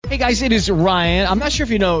Hey guys, it is Ryan. I'm not sure if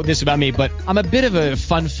you know this about me, but I'm a bit of a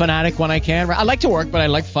fun fanatic when I can. I like to work, but I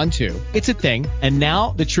like fun too. It's a thing. And now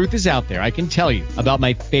the truth is out there. I can tell you about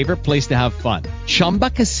my favorite place to have fun. Chumba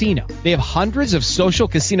Casino. They have hundreds of social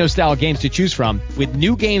casino style games to choose from with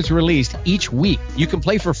new games released each week. You can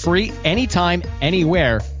play for free anytime,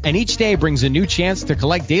 anywhere. And each day brings a new chance to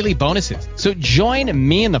collect daily bonuses. So join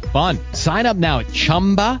me in the fun. Sign up now at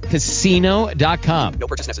ChumbaCasino.com. No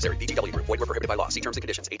purchase necessary. VGW Group. Void where prohibited by law. See terms and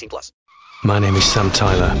conditions. 18+. My name is Sam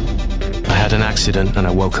Tyler. I had an accident and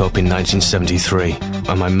I woke up in 1973.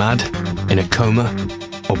 Am I mad? In a coma?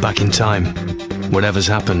 Or back in time? Whatever's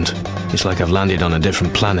happened, it's like I've landed on a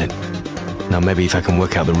different planet. Now maybe if I can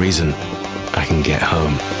work out the reason, I can get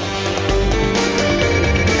home.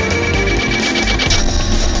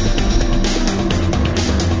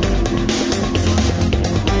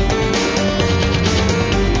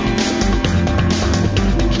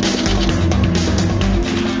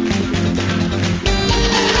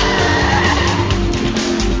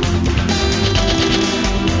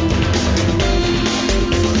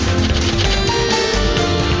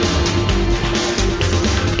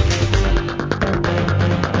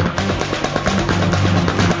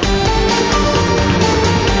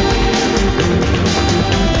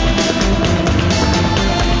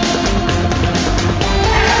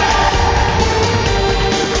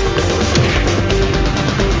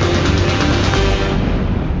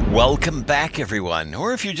 Welcome back, everyone.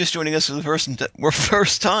 Or if you're just joining us for the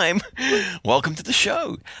first time, welcome to the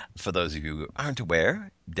show. For those of you who aren't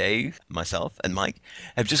aware, Dave, myself, and Mike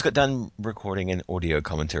have just got done recording an audio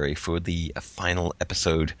commentary for the final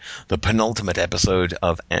episode, the penultimate episode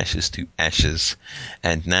of Ashes to Ashes.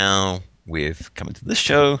 And now we've come into this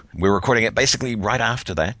show. We're recording it basically right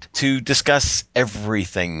after that to discuss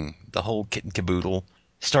everything, the whole kit and caboodle,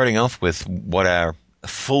 starting off with what our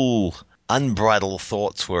full unbridled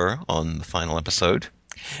thoughts were on the final episode.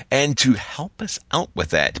 And to help us out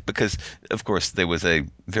with that, because, of course, there was a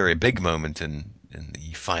very big moment in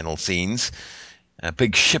the final scenes, a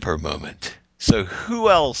big shipper moment. So who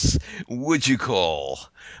else would you call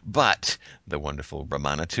but the wonderful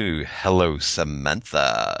Romana II? Hello,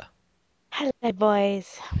 Samantha. Hello,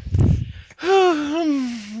 boys.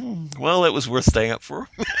 Well, it was worth staying up for.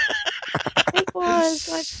 It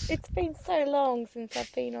was. It's been so long since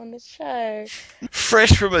I've been on the show.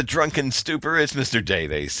 Fresh from a drunken stupor, it's Mr.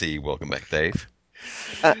 Dave AC. Welcome back, Dave.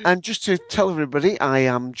 And just to tell everybody, I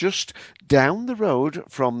am just down the road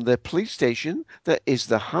from the police station that is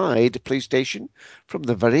the Hyde police station from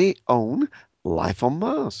the very own Life on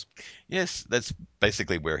Mars. Yes, that's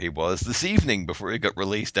basically where he was this evening before he got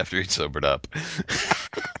released after he'd sobered up.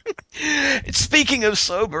 Speaking of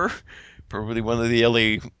sober, probably one of the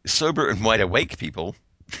only sober and wide awake people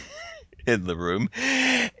in the room,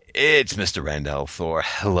 it's Mr. Randall Thor.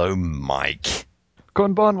 Hello, Mike.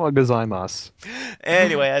 Konbanwa gozaimasu.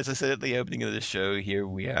 Anyway, as I said at the opening of the show, here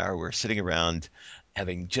we are. We're sitting around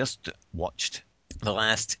having just watched the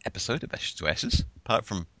last episode of Ashes to Ashes, apart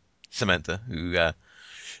from Samantha, who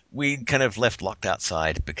we kind of left locked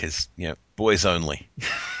outside because, boys only.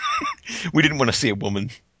 We didn't want to see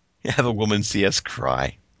have a woman see us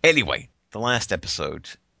cry. Anyway, the last episode,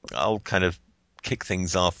 I'll kind of kick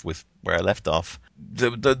things off with where I left off.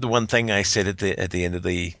 The one thing I said at the end of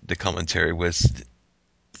the commentary was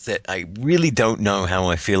that I really don't know how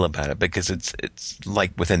I feel about it, because it's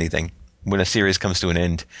like with anything. When a series comes to an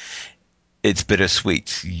end, it's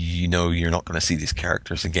bittersweet. You know you're not going to see these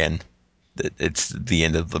characters again. It's the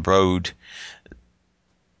end of the road.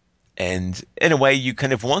 And in a way, you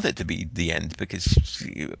kind of want it to be the end, because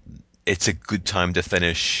it's a good time to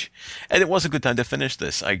finish. And it was a good time to finish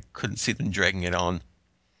this. I couldn't see them dragging it on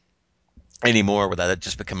anymore without it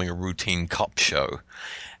just becoming a routine cop show.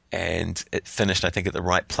 And it finished, I think, at the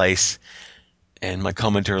right place. And my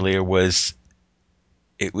comment earlier was,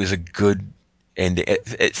 it was a good end.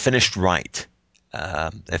 It finished right,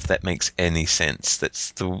 if that makes any sense.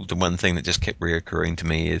 That's the one thing that just kept reoccurring to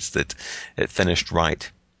me, is that it finished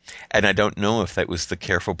right. And I don't know if that was the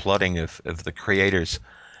careful plotting of the creators,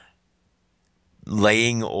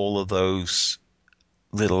 laying all of those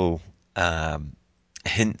little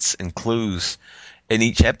hints and clues in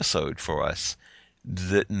each episode for us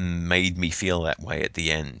that made me feel that way at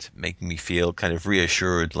the end, making me feel kind of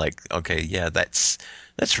reassured, like, okay, yeah, that's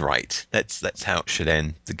right. That's how it should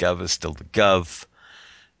end. The Gov is still the Gov.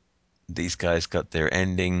 These guys got their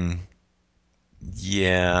ending.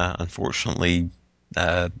 Yeah, unfortunately,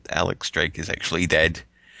 Alex Drake is actually dead,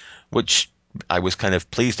 which I was kind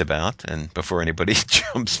of pleased about. And before anybody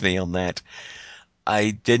jumps me on that,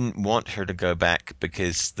 I didn't want her to go back,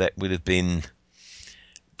 because that would have been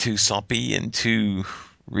too soppy and too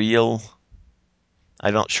real.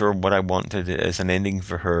 I'm not sure what I wanted as an ending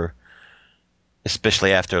for her,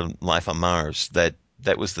 especially after Life on Mars. That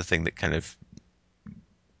was the thing that kind of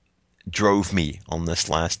drove me on this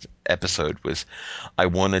last episode. Was I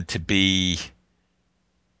wanted to be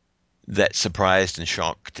that surprised and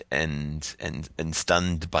shocked and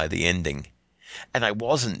stunned by the ending, and I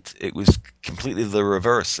wasn't. It was completely the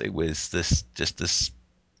reverse. It was this.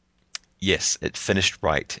 Yes, it finished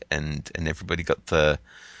right, and everybody got the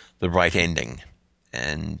right ending,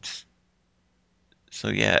 and so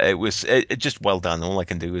yeah, it just well done. All I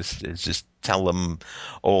can do is just tell them,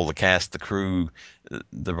 all the cast, the crew,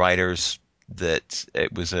 the writers, that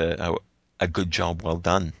it was a good job, well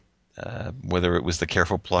done. Whether it was the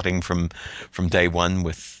careful plotting from day one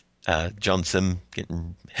with John Sim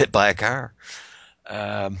getting hit by a car,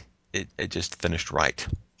 it just finished right.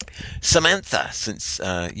 Samantha, since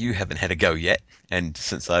you haven't had a go yet, and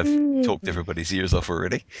since I've talked Mm. everybody's ears off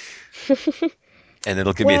already, and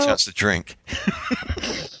it'll give me a Well, chance to drink.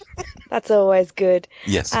 that's always good.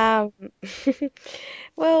 Yes. Um,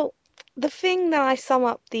 well, the thing that I sum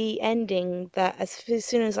up the ending that as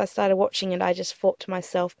soon as I started watching it, I just thought to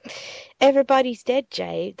myself, everybody's dead,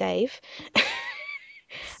 Dave.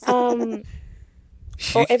 Um,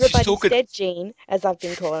 or She's everybody's talking. dead, Gene, as I've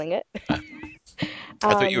been calling it.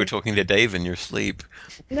 I thought you were Um, talking to Dave in your sleep.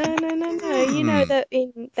 no, no, no, no. You know Hmm. that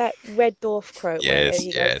in that Red Dwarf quote where Yes,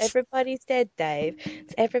 he goes, yes. "Everybody's dead, Dave.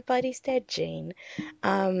 It's everybody's dead, Gene."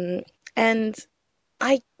 Um, and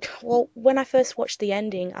I, well, when I first watched the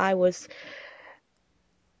ending,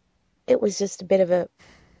 it was just a bit of a,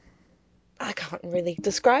 I can't really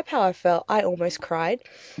describe how I felt. I almost cried,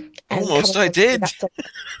 and Almost coming I from me, did. that's a,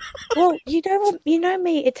 well, you know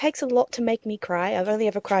me. It takes a lot to make me cry. I've only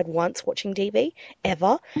ever cried once watching TV,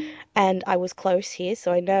 ever, and I was close here,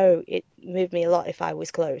 so I know it moved me a lot if I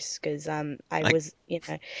was close, because I I, was,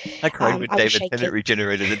 I cried when I was David Tennant shaking.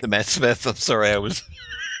 regenerated into Matt Smith. I'm sorry, I was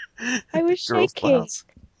I was girls' shaking. class.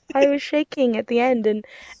 I was shaking at the end,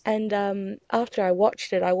 and after I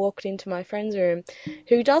watched it, I walked into my friend's room,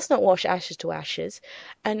 who does not watch Ashes to Ashes,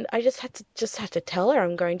 and I just had to tell her,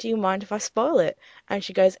 I'm going, do you mind if I spoil it? And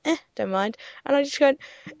she goes, don't mind. And I just went,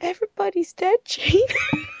 everybody's dead, Gene.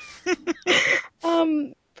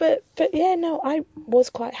 But yeah, no, I was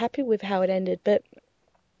quite happy with how it ended, but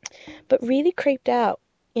really creeped out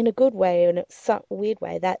in a good way and a weird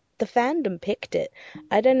way that the fandom picked it.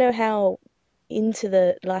 I don't know how into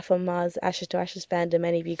the Life on Mars Ashes to Ashes fandom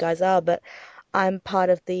any of you guys are, but I'm part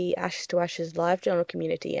of the Ashes to Ashes live journal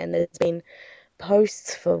community, and there's been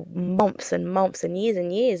posts for months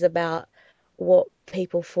and years about what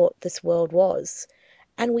people thought this world was.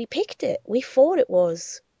 And we picked it. We thought it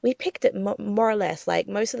was. We picked it more or less. Like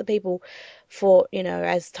most of the people thought,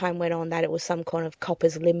 as time went on, that it was some kind of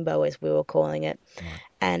copper's limbo, as we were calling it. Right.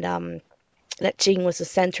 And that Jean was the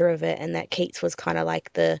center of it, and that Keats was kind of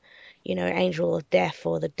like the, angel of death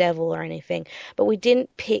or the devil or anything. But we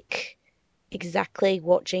didn't pick exactly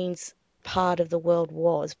what Jean's part of the world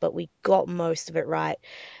was, but we got most of it right.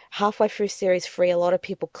 Halfway through series 3, a lot of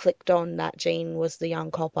people clicked on that Jean was the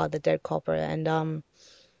young copper, the dead copper, and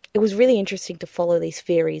it was really interesting to follow these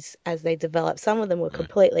theories as they developed. Some of them were Right.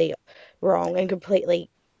 completely wrong and completely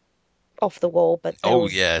off the wall, but they Oh were.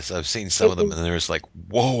 yes, I've seen some It of them, was, and there's like,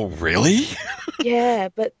 whoa, really? yeah,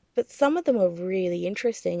 but some of them were really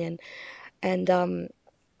interesting, and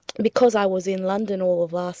because I was in London all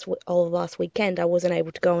of last weekend, I wasn't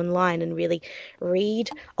able to go online and really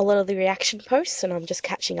read a lot of the reaction posts, and I'm just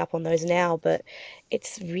catching up on those now. But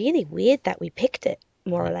it's really weird that we picked it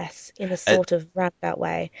more or Right. less in a Uh, sort of roundabout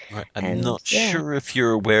way, right. I'm and not yeah, sure if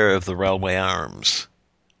you're aware of the Railway Arms.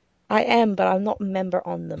 I am, but I'm not a member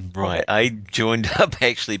on them of Right. it. I joined up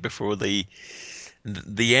actually before the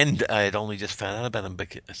end. I had only just found out about them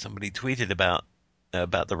because somebody tweeted about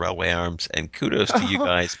the Railway Arms, and kudos to you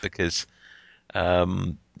guys because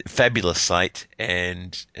fabulous site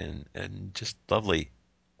and just lovely.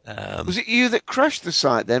 Was it you that crashed the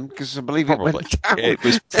site then? Because I believe it Probably went down it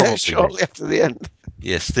was probably me. shortly after the end.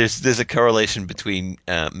 Yes, there's a correlation between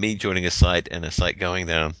me joining a site and a site going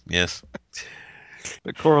down. Yes,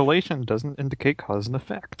 But correlation doesn't indicate cause and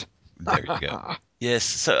effect. there you go. Yes,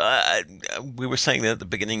 so we were saying that at the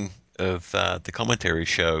beginning of the commentary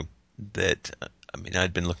show that I mean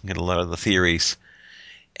I'd been looking at a lot of the theories,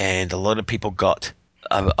 and a lot of people got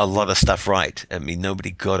a lot of stuff right. I mean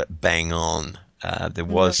nobody got it bang on. There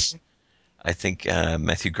No. was, I think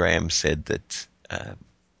Matthew Graham said that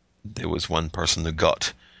there was one person who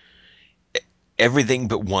got everything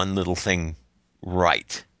but one little thing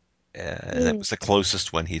right. And that Mm, was the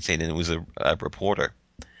closest one he'd seen, and it was a reporter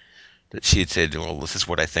that she had said, "Well, this is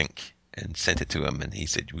what I think," and sent it to him, and he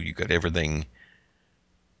said, "Well, you got everything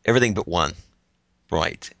but one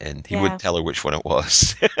right," and he Yeah. wouldn't tell her which one it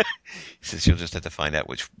was. He says you'll just have to find out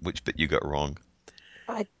which bit you got wrong.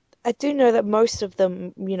 I I do know that most of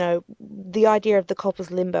them, the idea of the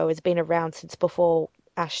couple's limbo has been around since before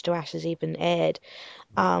Ash to Ashes even aired,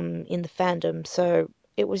 in the fandom. So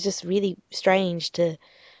it was just really strange to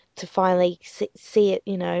finally see it,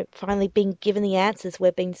 finally being given the answers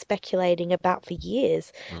we've been speculating about for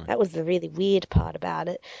years. Right. That was the really weird part about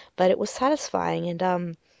it, but it was satisfying.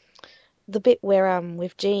 And the bit where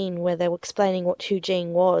with Jean, where they were explaining who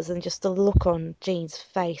Jean was, and just the look on Jean's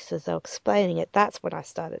face as they were explaining it, that's when I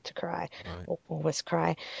started to cry, Right. or almost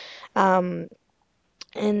cry. Um,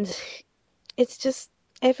 and it's just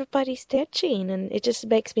everybody's dead, Jean, and it just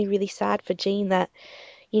makes me really sad for Jean that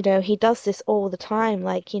he does this all the time.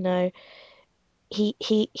 Like, he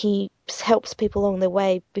helps people along their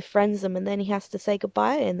way, befriends them, and then he has to say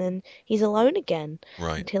goodbye, and then he's alone again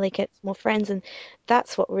Right. until he gets more friends. And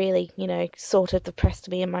that's what really, sort of depressed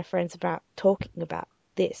me and my friends about talking about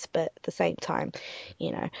this. But at the same time,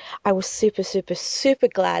 I was super, super, super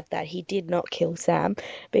glad that he did not kill Sam,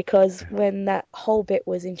 because when that whole bit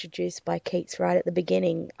was introduced by Keats right at the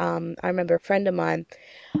beginning, I remember a friend of mine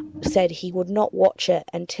said he would not watch it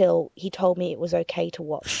until he told me it was okay to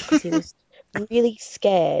watch, because he was really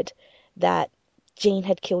scared that Jean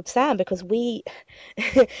had killed Sam, because we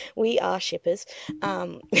we are shippers.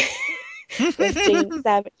 With Jean,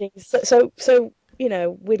 Sam, and Jean. So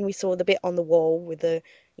when we saw the bit on the wall with the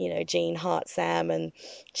Jean Heart Sam and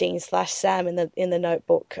Jean slash Sam in the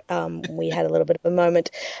notebook, we had a little bit of a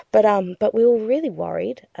moment, but we were really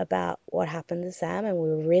worried about what happened to Sam, and we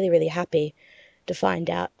were really, really happy to find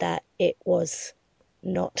out that it was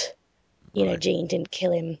not, Right. Jean didn't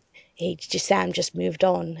kill him. Sam just moved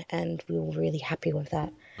on, and we were really happy with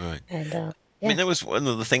that. Right. And I yeah, mean, that was one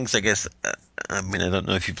of the things, I guess. I mean, I don't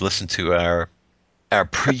know if you've listened to our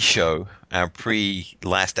pre-show, our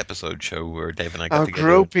pre-last episode show where Dave and I got Our together.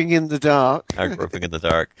 groping in the dark. Our groping in the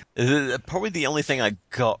dark. Probably the only thing I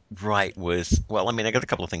got right was, well, I mean, I got a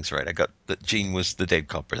couple of things right. I got that Jean was the dead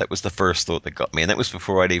copper. That was the first thought that got me, and that was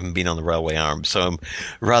before I'd even been on the railway arm. So I'm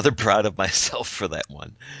rather proud of myself for that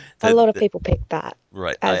one. a lot of people picked that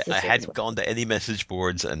Right. as the I series hadn't went. gone to any message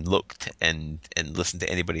boards and looked and listened to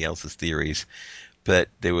anybody else's theories, but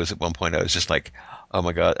there was at one point I was just like, oh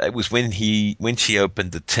my god! It was when she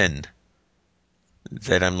opened the tin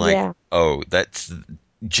that I'm like, Yeah, oh, that's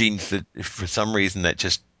Gene. For some reason, that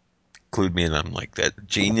just clued me in. I'm like, that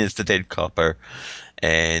Gene is the dead copper,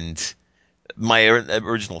 and my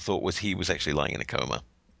original thought was he was actually lying in a coma,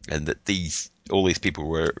 and that all these people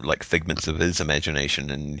were like figments of his imagination,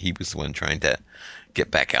 and he was the one trying to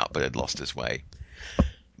get back out, but had lost his way.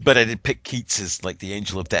 But I did pick Keats as like the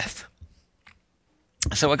angel of death,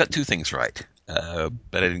 so I got two things right, but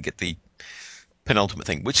I didn't get the penultimate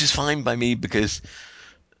thing, which is fine by me because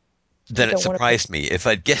you then it don't want to pick. surprised me. If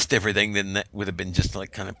I'd guessed everything, then that would have been just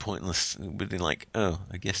like kind of pointless. It would have been like, oh,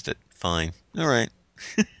 I guessed it. Fine. All right.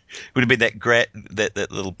 Would have been that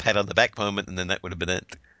little pat on the back moment, and then that would have been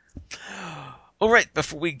it. All right.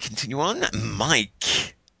 Before we continue on,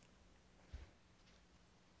 Mike.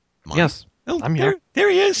 Mike. Yes, Oh, I'm here. there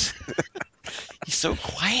he is. He's so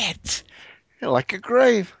quiet. Like a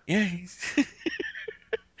grave. Yeah.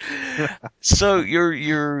 So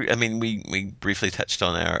you're. I mean, we briefly touched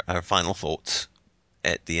on our final thoughts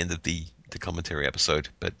at the end of the commentary episode,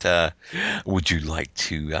 but would you like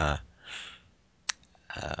to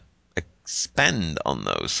expand on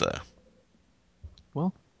those?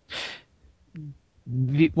 Well,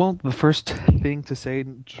 the first thing to say,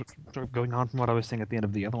 sort of going on from what I was saying at the end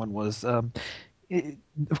of the other one, was, it,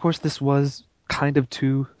 of course, this was kind of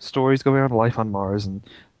two stories going on: Life on Mars and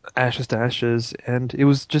Ashes to Ashes, and it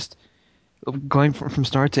was just going from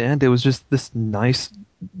start to end. It was just this nice,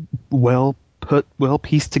 well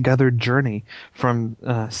pieced together journey from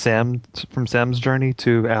Sam's journey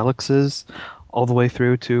to Alex's, all the way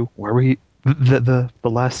through to where the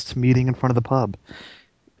last meeting in front of the pub.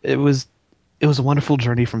 It was a wonderful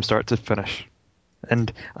journey from start to finish,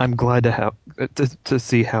 and I'm glad to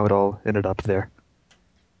see how it all ended up there.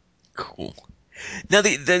 Cool. Now,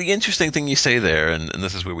 the interesting thing you say there, and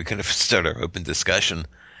this is where we kind of start our open discussion,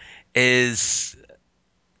 is,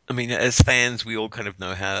 I mean, as fans, we all kind of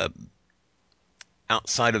know how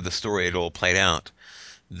outside of the story it all played out.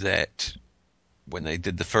 That when they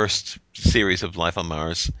did the first series of Life on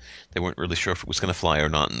Mars, they weren't really sure if it was going to fly or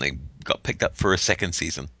not, and they got picked up for a second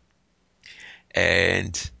season.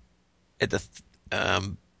 And at the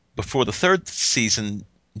before the third season,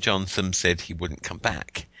 John Sims said he wouldn't come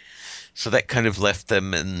back. So that kind of left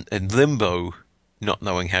them in limbo not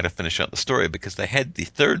knowing how to finish out the story, because they had the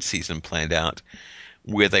third season planned out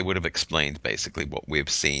where they would have explained basically what we've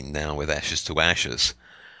seen now with Ashes to Ashes.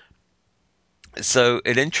 So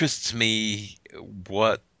it interests me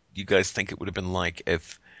what you guys think it would have been like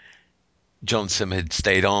if John Sim had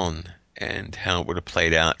stayed on, and how it would have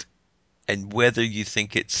played out, and whether you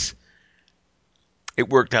think it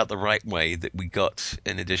worked out the right way that we got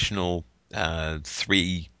an additional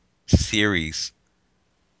 3 series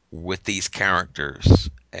with these characters,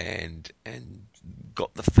 and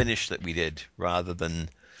got the finish that we did rather than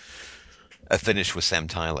a finish with Sam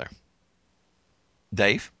Tyler.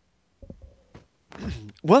 Dave?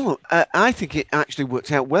 Well, I think it actually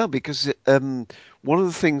worked out well because one of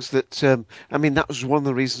the things that I mean, that was one of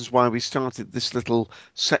the reasons why we started this little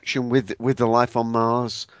section with the Life on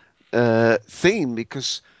Mars theme,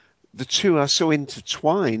 because the two are so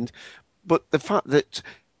intertwined. But the fact that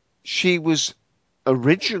she was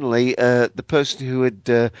originally the person who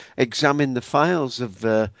had examined the files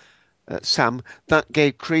of Sam, that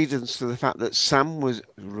gave credence to the fact that Sam was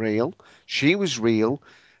real, she was real,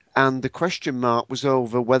 and the question mark was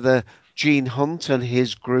over whether Gene Hunt and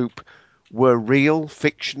his group were real,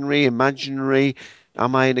 fictionary, imaginary,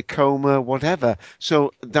 am I in a coma, whatever.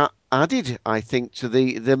 So that added, I think, to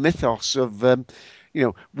the mythos of,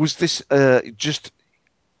 was this just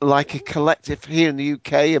like a collective here in the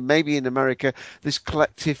UK and maybe in America, this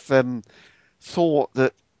collective thought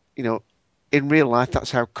that, you know, in real life,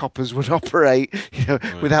 that's how coppers would operate,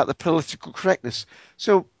 Right. without the political correctness.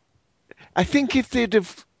 So I think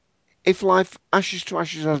if Life Ashes to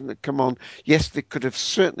Ashes hadn't come on, yes, they could have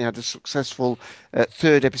certainly had a successful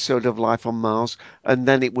third episode of Life on Mars, and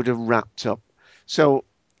then it would have wrapped up. So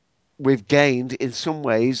we've gained in some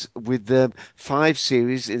ways with 5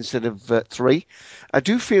 series instead of 3. I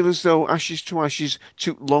do feel as though Ashes to Ashes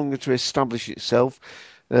took longer to establish itself.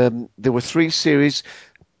 There were 3 series.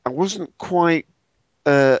 I wasn't quite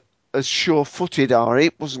as sure-footed, or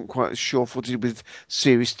it wasn't quite as sure-footed with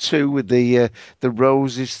Series 2, with the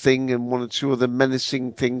roses thing and one or two other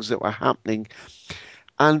menacing things that were happening.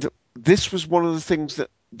 And this was one of the things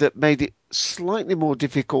that made it slightly more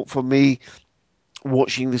difficult for me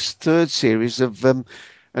watching this third series of and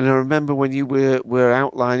I remember when you were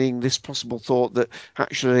outlining this possible thought that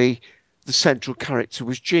actually the central character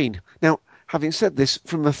was Gene. Now, having said this,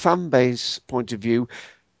 from a fan base point of view,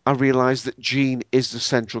 I realised that Gene is the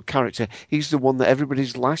central character. He's the one that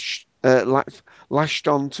everybody's lashed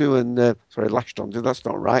onto and lashed onto. That's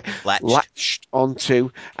not right. Latched. Latched onto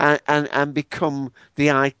and become the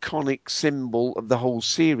iconic symbol of the whole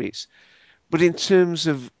series. But in terms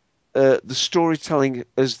of the storytelling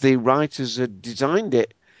as the writers had designed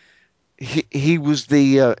it, he was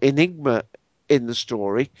the enigma in the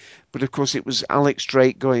story. But of course, it was Alex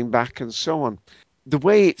Drake going back and so on. The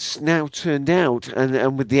way it's now turned out,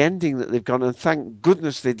 and with the ending that they've gone, and thank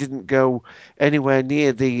goodness they didn't go anywhere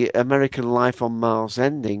near the American Life on Mars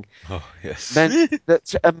ending, Oh, yes. meant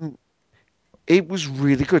that it was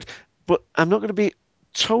really good. But I'm not going to be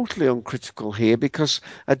totally uncritical here because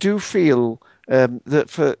I do feel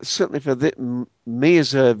that certainly for me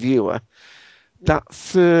as a viewer, that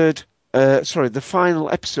the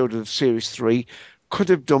final episode of Series 3 could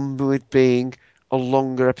have done with being a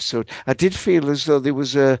longer episode. I did feel as though there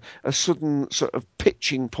was a sudden sort of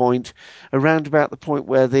pitching point around about the point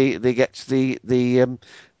where they get to the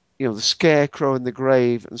scarecrow in the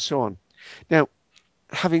grave and so on. Now,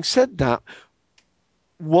 having said that,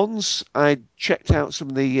 once I checked out some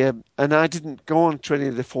of and I didn't go on to any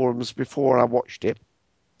of the forums before I watched it.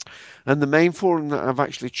 And the main forum that I've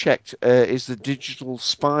actually checked is the Digital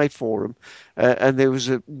Spy forum, and there was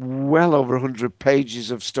well over 100 pages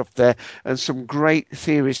of stuff there, and some great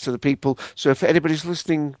theories to the people. So if anybody's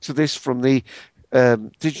listening to this from the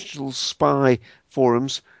Digital Spy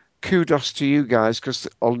forums, kudos to you guys, because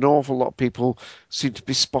an awful lot of people seem to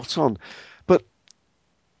be spot on. But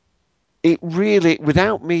it really,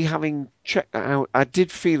 without me having checked that out, I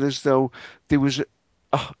did feel as though there was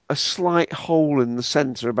a slight hole in the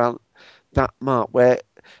centre about that mark where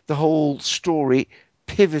the whole story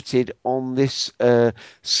pivoted on this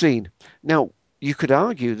scene. Now, you could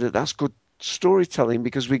argue that that's good storytelling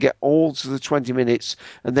because we get all to the 20 minutes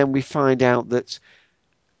and then we find out that,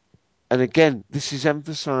 and again, this is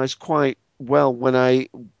emphasized quite well when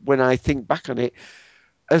I think back on it,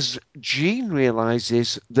 as Gene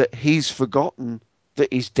realizes that he's forgotten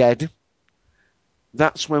that he's dead,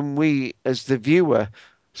 that's when we, as the viewer,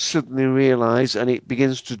 suddenly realize, and it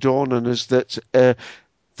begins to dawn on us that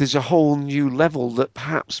there's a whole new level that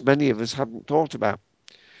perhaps many of us hadn't thought about.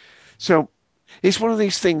 So it's one of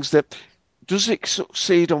these things that, does it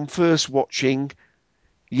succeed on first watching?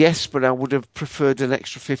 Yes, but I would have preferred an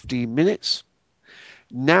extra 15 minutes.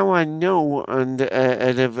 Now I know and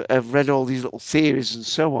have read all these little theories and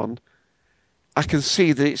so on. I can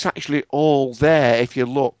see that it's actually all there if you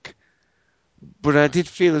look. But I did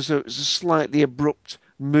feel as though it was a slightly abrupt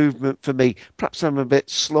movement for me. Perhaps I'm a bit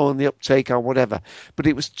slow on the uptake or whatever. But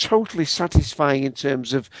it was totally satisfying in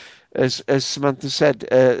terms of, as Samantha said,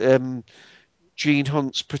 Gene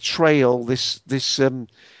Hunt's portrayal.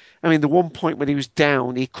 I mean, the one point when he was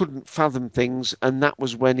down, he couldn't fathom things, and that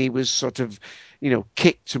was when he was sort of,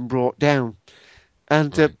 kicked and brought down.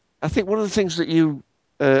 And Right. I think one of the things that you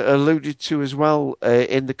alluded to as well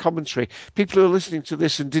in the commentary, people who are listening to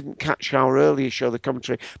this and didn't catch our earlier show, the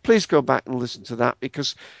commentary, please go back and listen to that,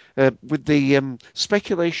 because with the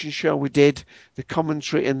speculation show we did, the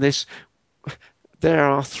commentary in this, there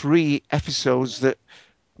are 3 episodes that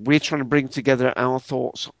we're trying to bring together our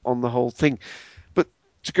thoughts on the whole thing. But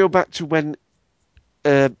to go back to when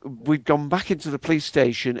we'd gone back into the police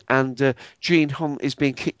station and Gene Hunt is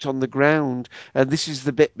being kicked on the ground, and this is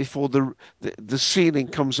the bit before the ceiling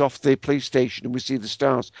comes off the police station and we see the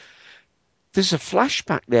stars. There's a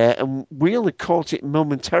flashback there, and we only caught it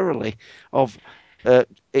momentarily of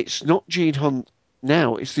it's not Gene Hunt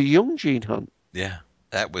now, it's the young Gene Hunt. Yeah,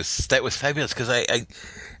 that was fabulous because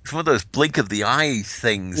it's one of those blink of the eye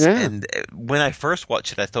things. Yeah. And when I first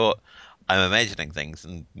watched it, I thought I'm imagining things,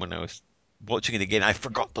 and when I was watching it again, I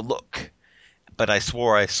forgot the look, but I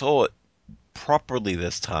swore I saw it properly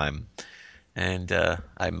this time, and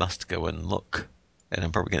I must go and look. And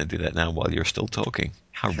I'm probably going to do that now while you're still talking.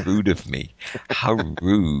 How rude of me! How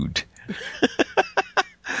rude!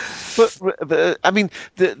 But I mean,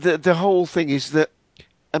 the whole thing is that,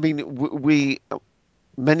 I mean, we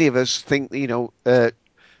many of us think,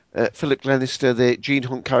 Philip Glenister, the Gene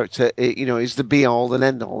Hunt character, is the be all and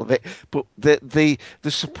end all of it. But the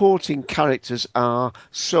supporting characters are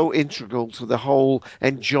so integral to the whole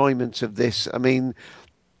enjoyment of this. I mean,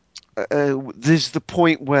 there's the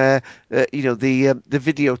point where the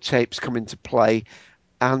videotapes come into play,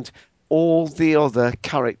 and all the other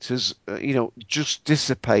characters, just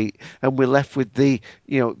dissipate, and we're left with the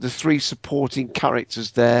 3 supporting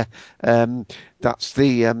characters there. That's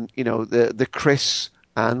the Chris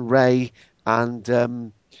and Ray and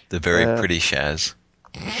The very uh, pretty Shaz.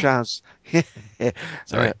 Shaz.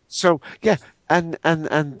 Sorry. So yeah, and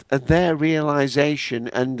their realization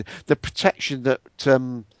and the protection that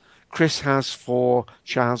Chris has for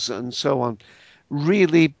Chaz and so on,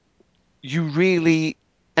 really, you really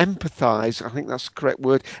empathize. I think that's the correct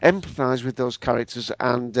word. Empathize with those characters,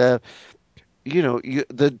 and this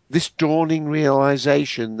dawning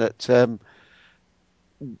realization that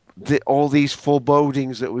all these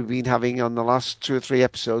forebodings that we've been having on the last 2 or 3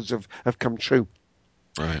 episodes have come true.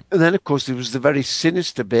 Right. And then, of course, there was the very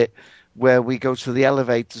sinister bit where we go to the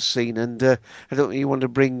elevator scene, and I don't think you want to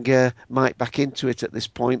bring Mike back into it at this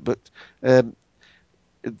point, but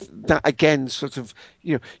that again, sort of,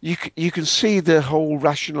 you can see the whole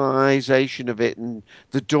rationalization of it and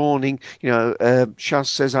the dawning. Shaz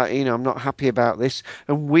says, I'm not happy about this,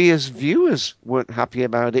 and we as viewers weren't happy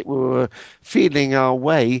about it. We were feeling our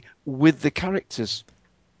way with the characters.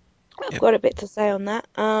 I've Yep. got a bit to say on that.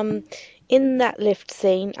 In that lift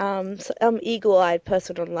scene, some eagle-eyed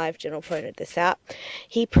person on Live Journal pointed this out.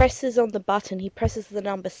 He presses on the button. He presses the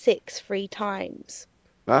number 6 3 times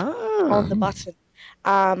on Ah, the button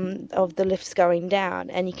of the lifts going down,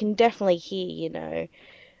 and you can definitely hear,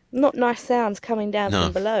 not nice sounds coming down No.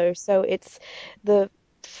 from below. So it's the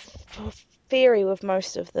theory with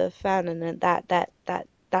most of the fan, and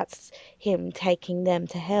that's him taking them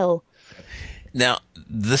to hell, Now,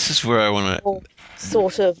 this is where I want to. or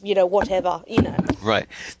sort of, whatever. Right.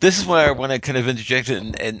 This is where I want to kind of interject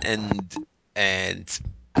and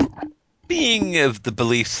being of the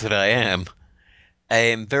beliefs that I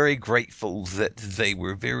am very grateful that they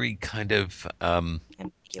were very kind of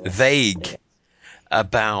Ambiguous. vague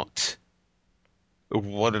about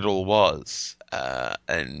what it all was,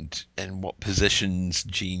 and what positions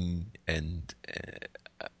Gene and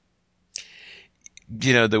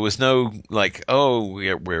there was no like, oh,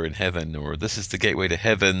 we're in heaven, or this is the gateway to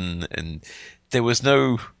heaven, and there was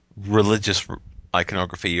no religious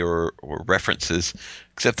iconography or references,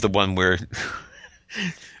 except for the one where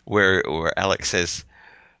where Alex says,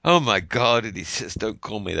 "Oh my God," and he says, "Don't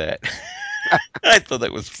call me that." I thought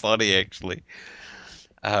that was funny, actually.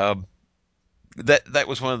 Um, that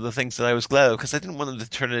was one of the things that I was glad of, because I didn't want them to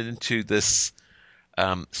turn it into this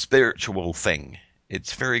spiritual thing.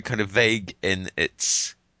 It's very kind of vague in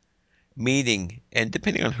its meaning, and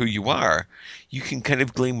depending on who you are, you can kind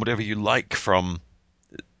of glean whatever you like from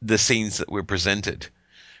the scenes that were presented.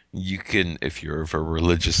 You can, if you're of a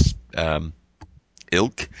religious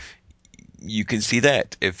ilk, you can see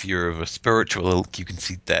that. If you're of a spiritual ilk, you can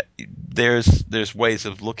see that. There's ways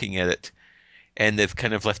of looking at it, and they've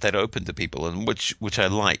kind of left that open to people, and which I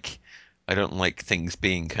like. I don't like things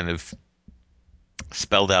being kind of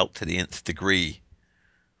spelled out to the nth degree,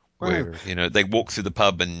 Well, where they walk through the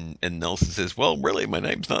pub and Nelson says, "Well, really, my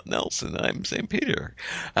name's not Nelson. I'm St. Peter."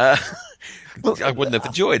 Uh, well, I wouldn't have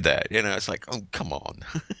enjoyed that. It's like, oh, come on.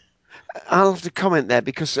 I'll have to comment there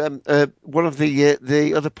because one of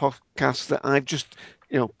the other podcasts that I've just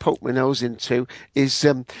poked my nose into is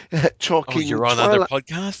Oh, talking you're on other Twilight.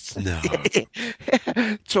 podcasts?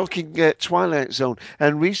 No. Talking Twilight Zone,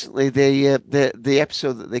 and recently the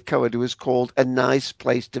episode that they covered was called "A Nice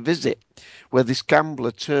Place to Visit," where this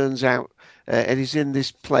gambler turns out and he's in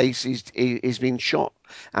this place. He's been shot,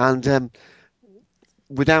 and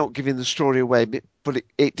without giving the story away, but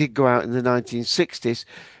it did go out in the 1960s.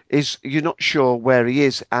 Is you're not sure where he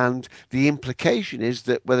is, and the implication is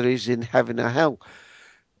that whether he's in heaven or hell.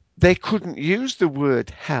 They couldn't use the word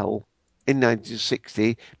hell in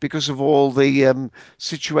 1960 because of all the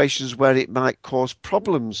situations where it might cause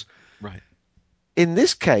problems. Right. In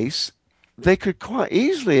this case, they could quite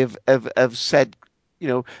easily have said,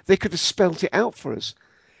 they could have spelt it out for us.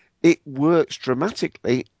 It works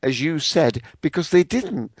dramatically, as you said, because they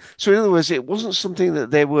didn't. So, in other words, it wasn't something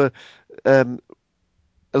that they were um,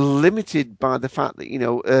 limited by the fact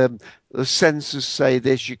that the censors say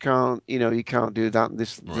this, you can't do that, and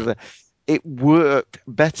this, Right. it worked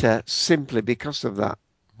better simply because of that.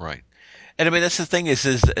 Right. And I mean, that's the thing is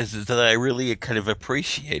that I really kind of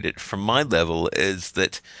appreciate it from my level is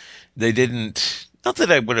that they didn't, not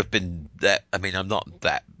that I would have been that, I mean, I'm not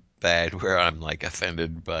that bad where I'm like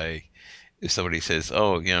offended by if somebody says,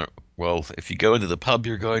 oh, well, if you go into the pub,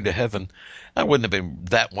 you're going to heaven. I wouldn't have been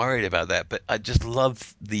that worried about that, but I just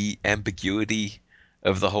love the ambiguity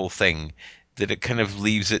of the whole thing, that it kind of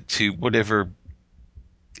leaves it to whatever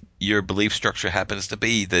your belief structure happens to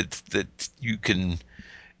be, that you can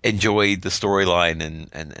enjoy the storyline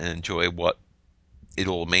and enjoy what it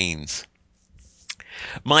all means.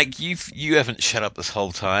 Mike, you haven't shut up this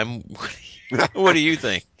whole time. What do you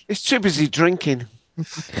think? It's too busy drinking.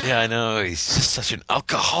 Yeah, I know. He's just such an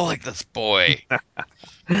alcoholic, this boy.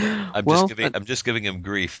 Well, I'm just giving him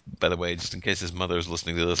grief, by the way, just in case his mother's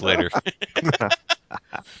listening to this later.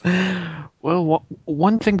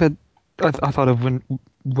 one thing that I thought of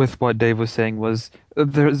with what Dave was saying was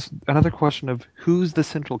there's another question of who's the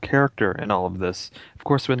central character in all of this. Of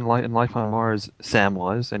course, in Life on Mars, Sam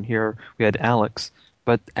was, and here we had Alex.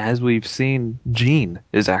 But as we've seen, Gene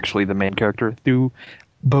is actually the main character through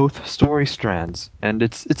both story strands, and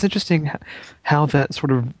it's interesting how that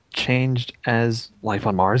sort of changed as Life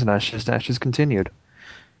on Mars and Ashes to Ashes continued.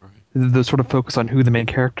 The sort of focus on who the main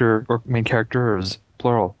character or main characters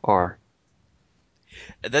plural are.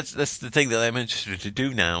 That's the thing that I'm interested to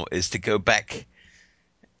do now is to go back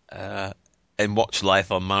uh, and watch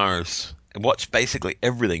Life on Mars and watch basically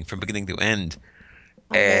everything from beginning to end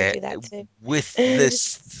I'm gonna uh, do that too. with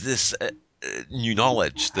this new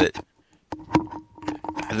knowledge that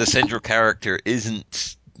the central character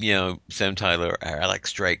isn't Sam Tyler or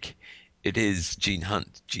Alex Drake. It is Gene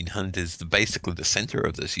Hunt. Gene Hunt is basically the center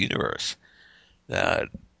of this universe. Uh,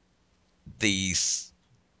 these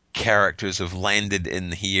characters have landed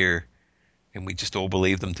in here, and we just all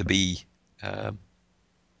believe them to be. Uh,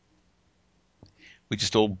 we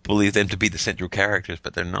just all believe them to be the central characters,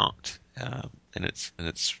 but they're not. And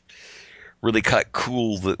it's really quite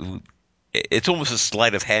cool that it's almost a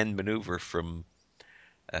sleight of hand maneuver from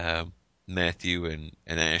uh, Matthew and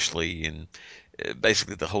Ashley and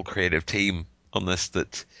basically the whole creative team on this.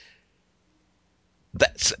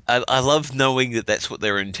 I love knowing that that's what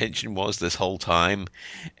their intention was this whole time,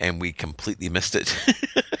 and we completely missed it.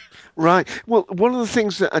 Right. Well, one of the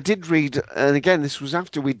things that I did read, and again, this was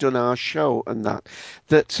after we'd done our show and that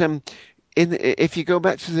if you go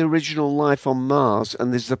back to the original Life on Mars,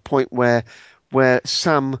 and there's the point where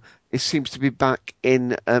Sam seems to be back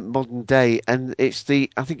in modern day, and I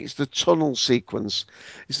think it's the tunnel sequence.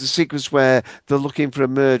 It's the sequence where they're looking for a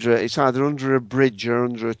murderer. It's either under a bridge or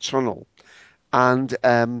under a tunnel, and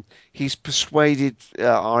he's persuaded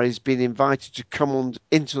or he's been invited to come on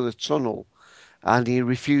into the tunnel, and he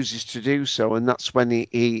refuses to do so, and that's when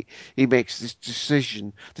he makes this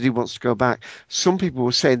decision that he wants to go back. Some people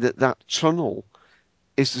were saying that that tunnel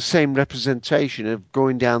is the same representation of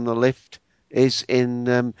going down the lift is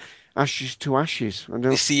in Ashes to Ashes. I You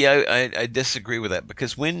don't. see, I disagree with that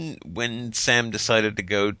because when Sam decided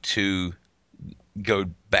to go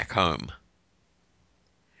back home,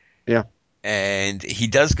 Yeah. And he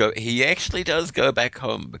actually does go back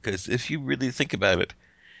home, because if you really think about it,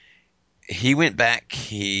 he went back,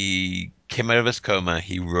 he came out of his coma,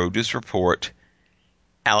 he wrote his report,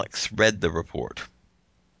 Alex read the report.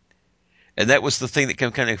 And that was the thing that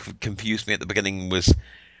kind of confused me at the beginning was,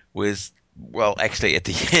 well, actually at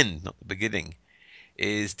the end, not the beginning,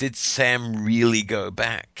 is did Sam really go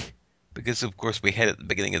back? Because, of course, we had at the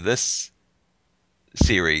beginning of this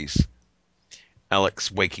series,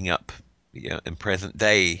 Alex waking up, in present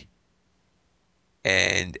day,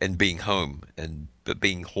 and being home, but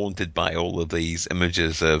being haunted by all of these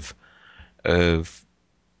images of the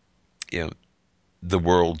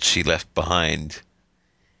world she left behind.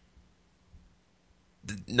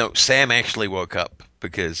 No, Sam actually woke up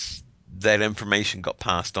because that information got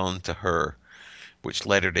passed on to her, which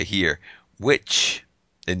led her to here, which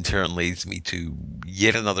in turn leads me to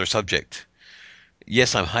yet another subject.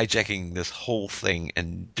 Yes, I'm hijacking this whole thing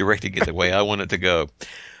and directing it the way I want it to go,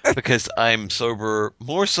 because I'm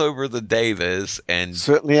more sober than Dave is,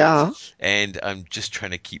 Certainly are. and I'm just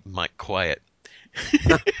trying to keep Mike quiet.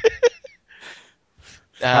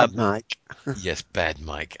 Bad Mike. Yes, bad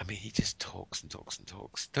Mike. I mean, he just talks and talks and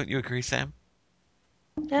talks. Don't you agree, Sam?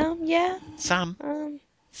 Yeah. Sam? Um,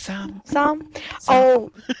 Sam? some. Sam?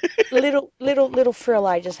 Oh, little frill,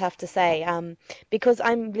 I just have to say. Because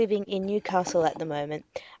I'm living in Newcastle at the moment.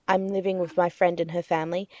 I'm living with my friend and her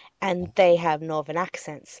family, and they have northern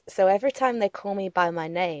accents. So every time they call me by my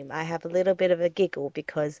name, I have a little bit of a giggle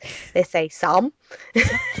because they say Sam.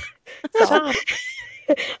 Sam. Sam?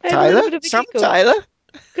 I have a little Tyler? bit of a Sam giggle Tyler?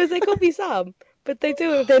 because they call me Sam, but they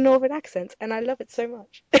do it with their northern accents, and I love it so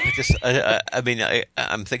much. I mean,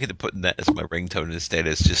 I'm thinking of putting that as my ringtone instead.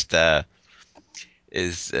 It's just,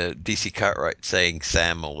 DC Cartwright saying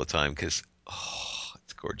Sam all the time, because, oh,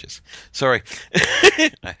 it's gorgeous. Sorry.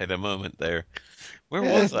 I had a moment there. Where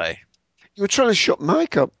Yeah. was I? You were trying to shut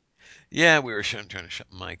Mike up. Yeah, we were trying to shut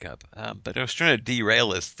Mike up. But I was trying to derail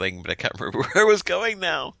this thing, but I can't remember where I was going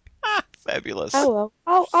now. Ah, fabulous. Oh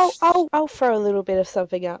well, I'll throw a little bit of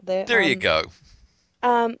something out there. There you go.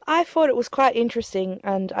 I thought it was quite interesting,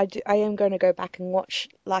 and I am going to go back and watch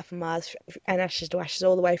Life on Mars and Ashes to Ashes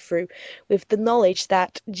all the way through, with the knowledge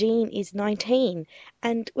that Gene is 19,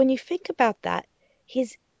 and when you think about that,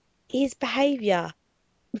 his his behavior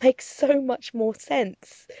makes so much more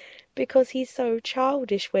sense because he's so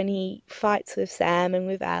childish when he fights with Sam and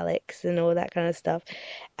with Alex and all that kind of stuff,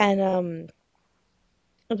 and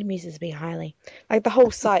it amuses me highly. Like the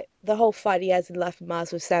whole fight he has in Life of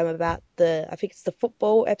Mars with Sam about I think it's the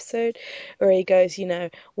football episode, where he goes,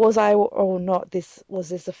 was I or not was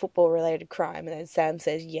this a football related crime? And then Sam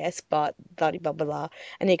says yes, but blah blah blah blah,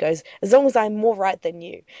 and he goes, as long as I'm more right than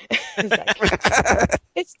you. It's like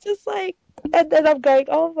it's just like, and then I'm going,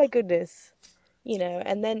 oh my goodness,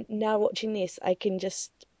 and then now watching this, I can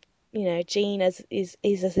just, Gene is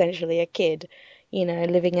essentially a kid,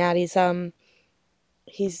 living out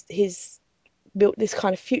he's built this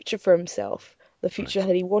kind of future for himself, the future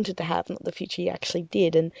that he wanted to have, not the future he actually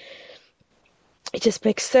did, and it just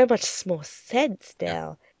makes so much more sense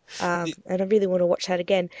now. And I really want to watch that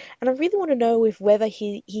again, and I really want to know if whether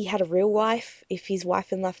he had a real wife, if his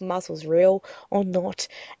wife in Life of Mars was real or not,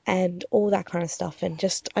 and all that kind of stuff. And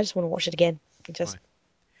I just want to watch it again and just Right.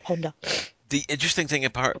 ponder. The interesting thing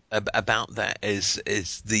about that is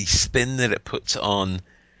the spin that it puts on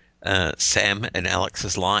Sam and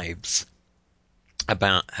Alex's lives,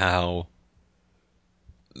 about how,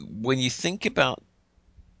 when you think about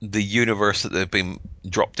the universe that they've been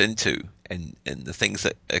dropped into, and the things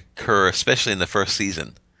that occur, especially in the first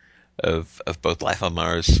season of both Life on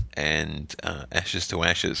Mars and Ashes to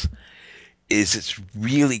Ashes, is it's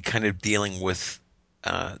really kind of dealing with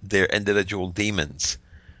their individual demons.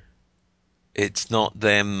 It's not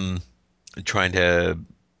them trying to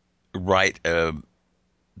write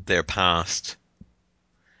their past.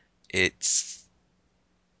 It's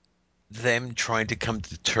them trying to come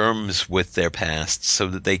to terms with their past so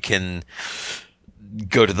that they can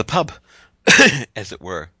go to the pub, as it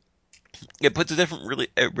were. It puts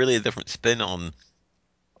really a different spin on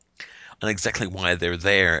exactly why they're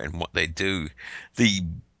there and what they do. The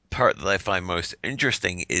part that I find most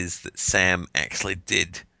interesting is that Sam actually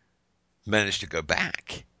did manage to go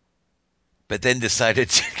back, but then decided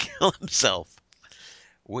to kill himself,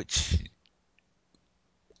 which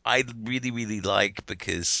I really, really like,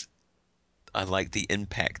 because I like the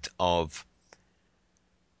impact of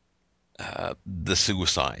the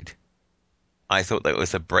suicide. I thought that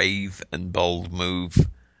was a brave and bold move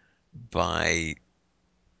by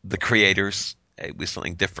the creators. It was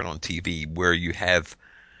something different on TV, where you have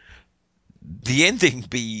the ending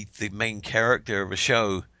be the main character of a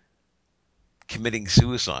show committing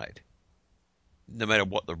suicide, no matter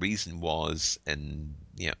what the reason was. And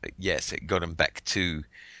yes, it got him back to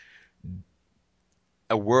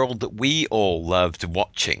a world that we all loved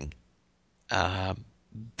watching.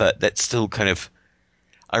 But that's still kind of.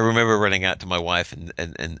 I remember running out to my wife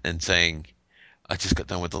and saying, "I just got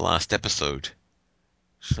done with the last episode."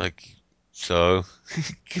 She's like, "So?"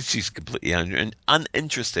 Because she's completely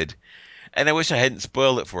uninterested. And I wish I hadn't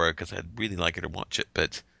spoiled it for her, because I'd really like her to watch it.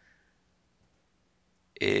 But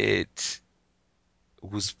it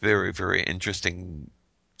was very, very interesting.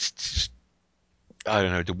 I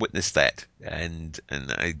don't know, to witness that. And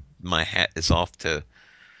my hat is off to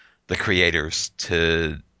the creators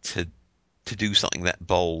to do something that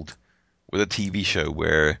bold with a TV show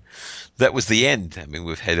where that was the end. I mean,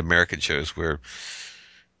 we've had American shows where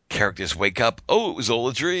characters wake up, oh, it was all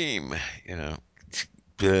a dream, No,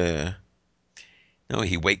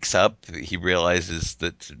 he wakes up, he realizes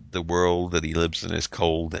that the world that he lives in is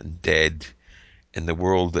cold and dead, and the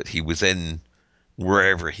world that he was in,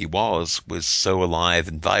 wherever he was so alive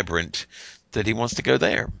and vibrant that he wants to go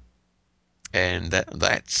there. And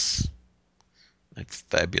that's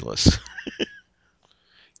fabulous.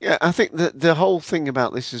 Yeah, I think that the whole thing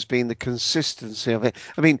about this has been the consistency of it.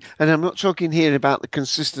 I mean, and I'm not talking here about the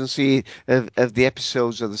consistency of the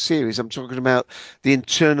episodes of the series. I'm talking about the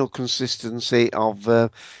internal consistency of,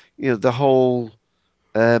 the whole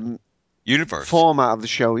Universe. format of the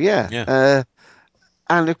show. Yeah. Yeah.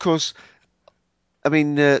 And of course, I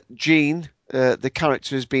mean, Gene, the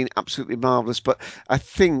character has been absolutely marvelous, but I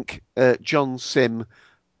think John Sim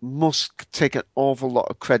must take an awful lot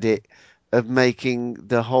of credit of making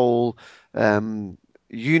the whole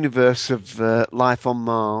universe of life on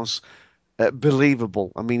Mars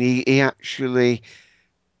believable. I mean, he actually,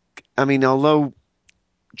 I mean, although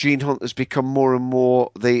Gene Hunt has become more and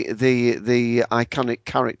more the iconic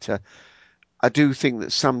character, I do think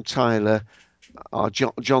that Sam Tyler, or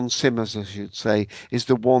John Simmers, I should say, is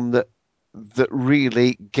the one that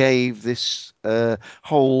really gave this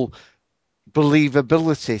whole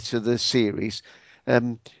believability to the series. I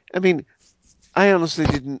mean, I honestly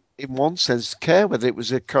didn't, in one sense, care whether it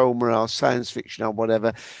was a coma or science fiction or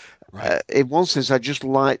whatever. Right. In one sense, I just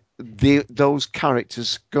liked those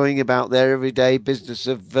characters going about their everyday business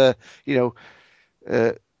of, uh, you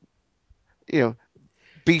know,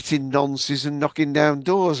 beating nonces and knocking down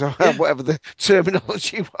doors, or Yeah. whatever the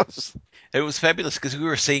terminology was. It was fabulous because we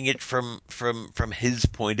were seeing it from his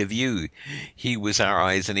point of view. He was our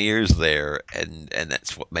eyes and ears there, and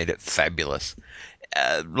that's what made it fabulous.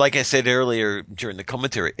 Like I said earlier during the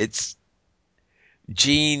commentary, it's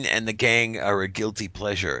Gene and the gang are a guilty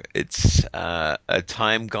pleasure. It's a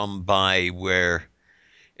time gone by where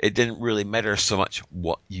it didn't really matter so much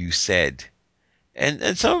what you said,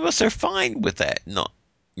 and some of us are fine with that. Not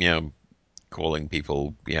calling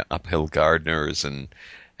people uphill gardeners and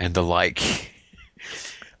the like.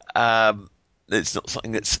 Um, it's not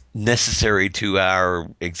something that's necessary to our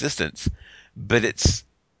existence, but it's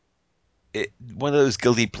one of those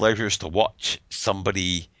guilty pleasures to watch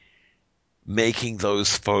somebody making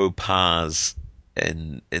those faux pas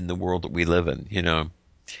in the world that we live in.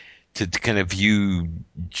 To kind of view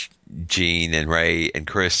Gene and Ray and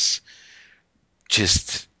Chris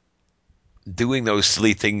just doing those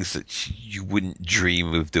silly things that you wouldn't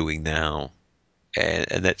dream of doing now.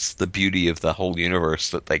 And that's the beauty of the whole universe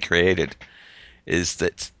that they created, is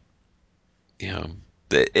that you know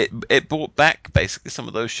it brought back basically some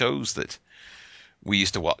of those shows that we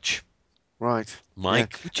used to watch. Right. Yeah.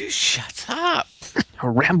 Mike, would you shut up?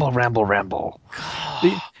 Ramble, ramble, ramble.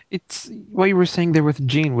 It's what you were saying there with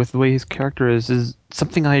Gene, with the way his character is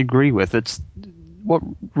something I agree with. It's what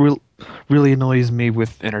really annoys me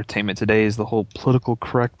with entertainment today is the whole political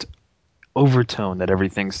correct overtone that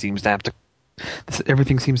everything seems to have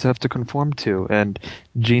to conform to. And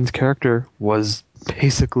Gene's character was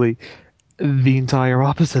basically the entire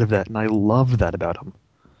opposite of that, and I love that about him.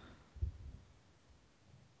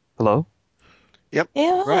 Hello? Yep.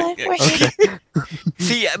 Yeah, Right. hi, we're Okay. here.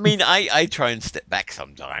 See, I mean, I try and step back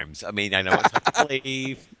sometimes. I mean, I know it's hard to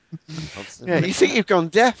believe. Yeah. You think you've gone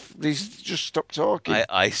deaf? He's just stopped talking.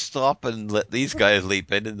 I stop and let these guys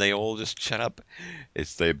leap in, and they all just shut up.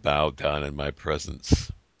 It's they bow down in my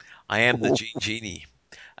presence. I am the genie.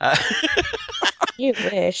 Uh, You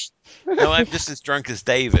wish. no, I'm just as drunk as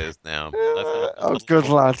Dave is now. I've got a Oh, little good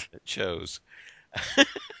voice lad. that shows.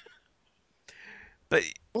 But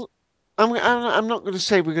Well, I'm not going to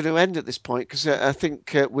say we're going to end at this point, because I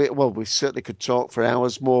think we certainly could talk for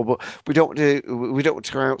hours more, but we don't want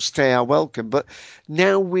to outstay our welcome. But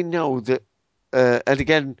now we know that, and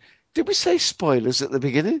again, Did we say spoilers at the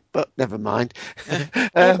beginning? But never mind.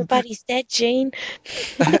 Everybody's dead, Gene.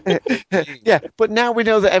 Yeah, but now we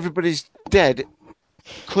know that everybody's dead.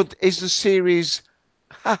 Is the series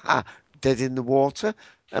dead in the water?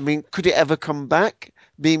 I mean, could it ever come back?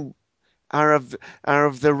 I mean, are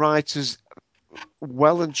of the writers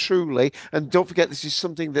well and truly, and don't forget this is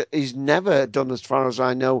something that is never done, as far as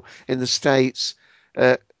I know, in the States,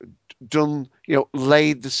 done,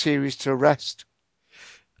 laid the series to rest.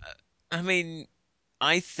 I mean,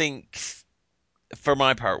 I think for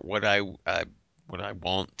my part, what I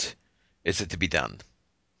want is it to be done.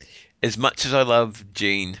 As much as I love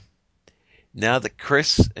Jean, now that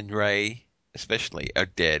Chris and Ray, especially, are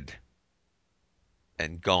dead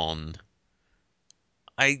and gone,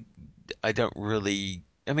 I I don't really.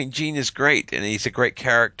 I mean, Gene is great and he's a great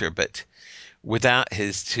character, but without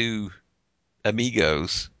his two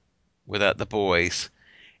amigos, without the boys,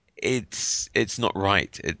 it's not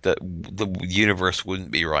right. The universe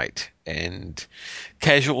wouldn't be right, and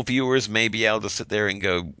casual viewers may be able to sit there and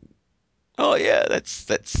go, "Oh yeah, that's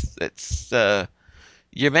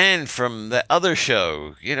your man from that other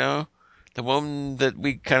show, the one that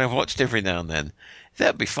we kind of watched every now and then."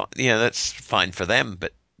 That'd be fine. Yeah, that's fine for them,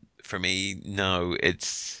 but for me, no.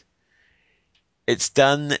 It's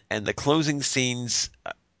done, and the closing scenes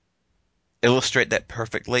illustrate that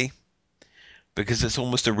perfectly because it's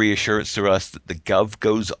almost a reassurance to us that the Gov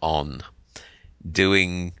goes on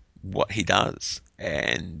doing what he does,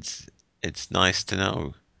 and it's nice to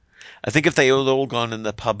know. I think if they had all gone in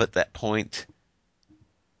the pub at that point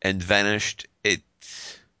and vanished, I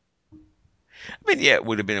mean, yeah, it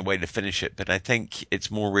would have been a way to finish it, but I think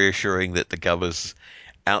it's more reassuring that the Gov is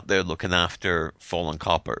out there looking after fallen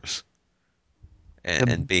coppers and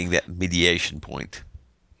The, being that mediation point.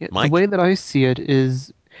 the Mike? way that I see it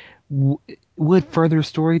is, would further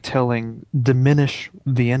storytelling diminish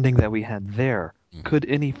the ending that we had there? Could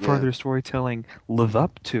any Yeah. further storytelling live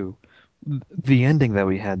up to the ending that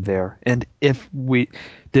we had there? And if we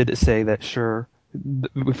did say that, sure,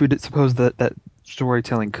 if we did suppose that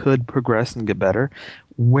storytelling could progress and get better,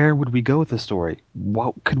 where would we go with the story?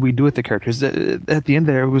 What could we do with the characters? At the end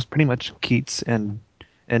there, it was pretty much Keats and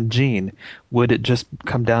Jean. Would it just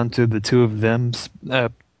come down to the two of them,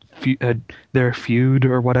 their feud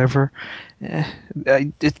or whatever? Eh,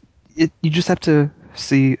 you just have to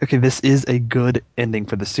see, okay, this is a good ending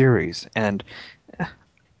for the series, and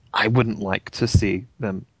I wouldn't like to see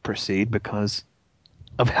them proceed because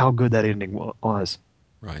of how good that ending was.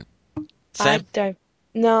 Right. I Sam? don't.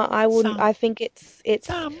 No, I wouldn't. I think it's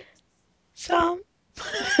Sam? some.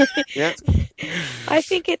 Yeah. I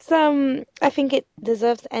think it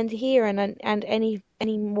deserves to end here, and any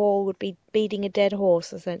more would be beating a dead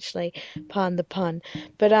horse, essentially. Pardon the pun.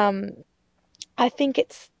 But I think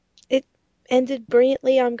it ended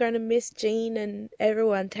brilliantly. I'm going to miss Jean and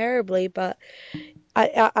everyone terribly, but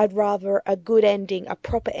I'd rather a good ending, a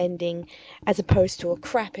proper ending, as opposed to a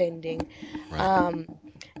crap ending. Right. Um,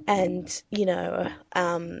 and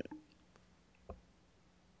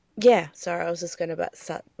yeah. Sorry, I was just going to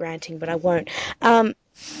start ranting, but I won't.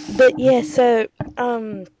 But yeah, so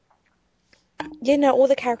um, no, all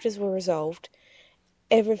the characters were resolved.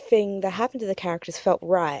 Everything that happened to the characters felt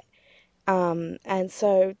right. And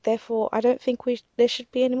so therefore, I don't think there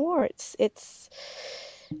should be any more. It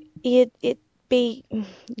be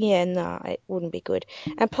yeah, no, it wouldn't be good.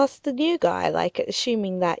 And plus the new guy, like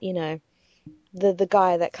assuming that the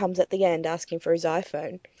guy that comes at the end asking for his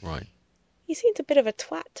iPhone, Right. he seems a bit of a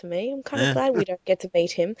twat to me. I'm kind of Yeah. glad we don't get to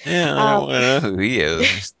meet him. Yeah, I don't Um, want to know who he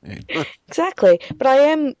is. exactly, but I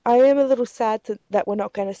am a little sad that we're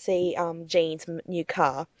not going to see Jean's new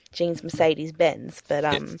car, Jean's Mercedes Benz.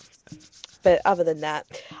 But other than that,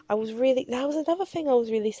 that was another thing I was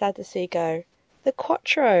really sad to see go. The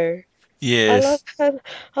Quattro. I love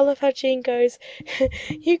Yes. how Jean goes,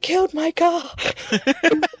 "You killed my car."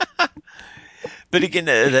 But again,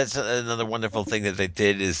 that's another wonderful thing that they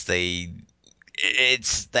did is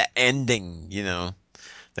it's the ending.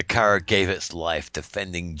 The car gave its life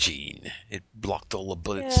defending Jean. It blocked all the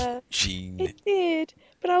bullets. Yeah, Jean. it did.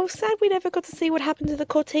 But I was sad we never got to see what happened to the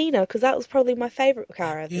Cortina because that was probably my favorite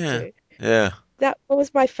car of the Yeah. two. Yeah. That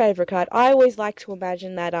was my favorite card. I always like to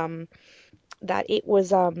imagine that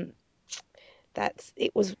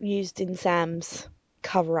it was used in Sam's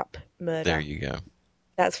cover-up There murder. you go.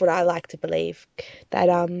 That's what I like to believe.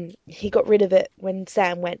 That he got rid of it when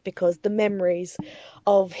Sam went because the memories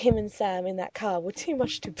of him and Sam in that car were too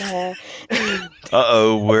much to bear.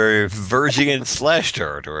 Uh-oh, we're verging in slash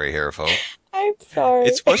territory here, folks. I'm sorry.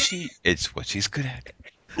 It's what she's good at.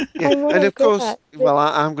 Yeah. I'm what And I'm of good course, at. But well,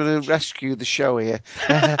 I'm going to rescue the show here.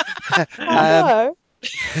 oh um, no.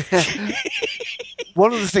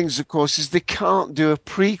 One of the things, of course, is they can't do a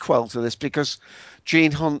prequel to this because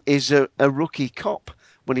Gene Hunt is a rookie cop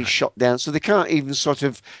when he's shot down. So they can't even sort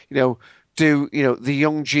of, do, the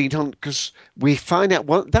young Gene Hunt, because we find out,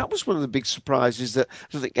 well, that was one of the big surprises that I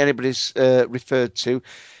don't think anybody's referred to,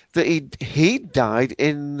 that he died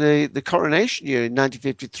in the coronation year in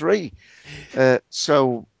 1953.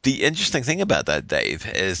 So The interesting thing about that, Dave,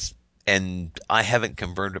 is, and I haven't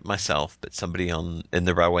confirmed it myself, but somebody in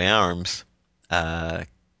the Railway Arms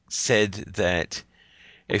said that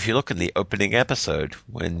if you look in the opening episode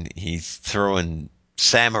when he's throwing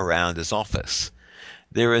Sam around his office,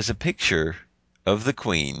 there is a picture of the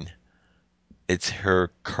Queen. It's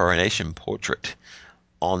her coronation portrait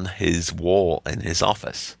on his wall in his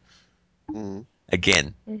office.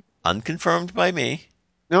 Again, unconfirmed by me.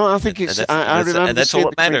 no, I think And it's. that's I and remember that's all seeing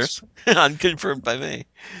that the Queen. matters. Unconfirmed by me.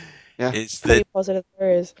 Yeah. Is Pretty that, positive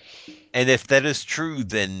there is. and if that is true,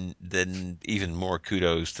 then even more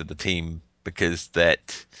kudos to the team, because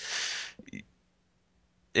that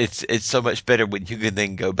it's so much better when you can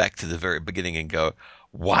then go back to the very beginning and go,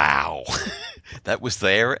 wow, that was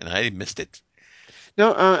there and I missed it.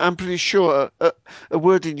 No, I'm pretty sure a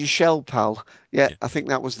word in your shell, pal. Yeah, Yeah, I think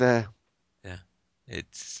that was there. yeah.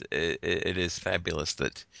 It is fabulous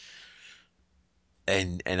that,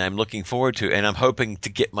 and I'm looking forward to, and I'm hoping to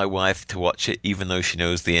get my wife to watch it, even though she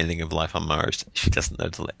knows the ending of Life on Mars. She doesn't know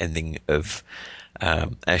the ending of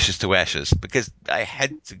Ashes to Ashes, because I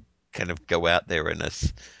had to kind of go out there in a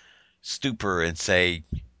stupor and say,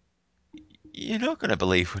 "You're not going to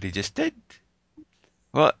believe what he just did."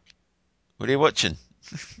 What? What are you watching?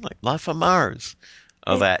 Like Life on Mars.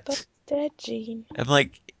 Oh, Everybody's that. dead, Gene. I'm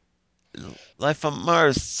like, Life on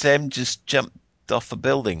Mars. Sam just jumped off a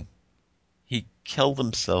building. He killed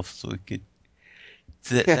himself so he could.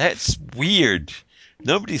 Yeah, That's weird.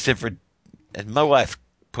 Nobody's ever. And my wife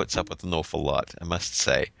puts up with an awful lot, I must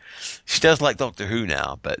say. She does like Doctor Who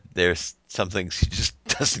now, but there's some things she just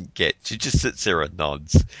doesn't get. She just sits there and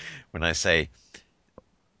nods when I say,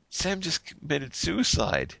 Sam just committed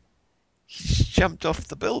suicide. He just jumped off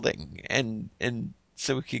the building, and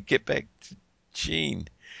so we could get back to Jean.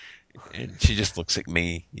 And she just looks at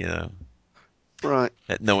me, right.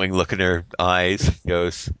 that knowing look in her eyes, and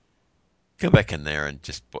goes, "Go back in there and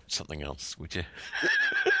just watch something else, would you?"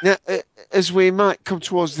 Now, as we might come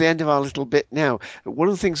towards the end of our little bit now, one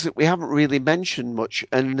of the things that we haven't really mentioned much,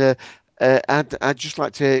 and I'd just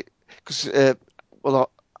like to, because, well,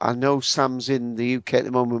 I know Sam's in the UK at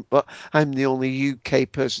the moment, but I'm the only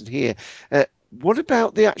UK person here. What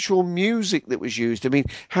about the actual music that was used? I mean,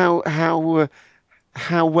 how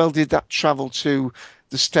well did that travel to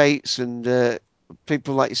the States and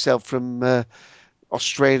people like yourself from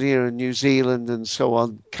Australia and New Zealand and so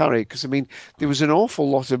on carry? Because I mean, there was an awful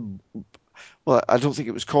lot of, well, I don't think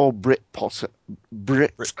it was called Brit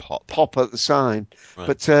Britpop. pop at the time, Right.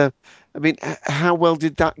 but I mean, how well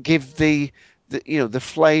did that give the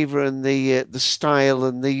flavour and the style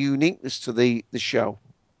and the uniqueness to the show?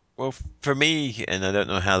 Well, for me, and I don't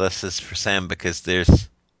know how this is for Sam, because there's,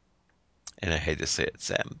 and I hate to say it,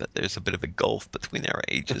 Sam, but there's a bit of a gulf between our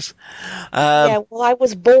ages. Um, Yeah, well, I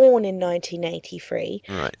was born in 1983.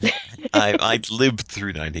 right. I lived through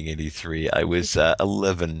 1983. I was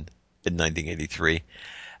 11 in 1983.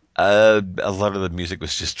 A lot of the music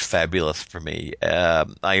was just fabulous for me.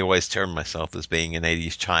 I always term myself as being an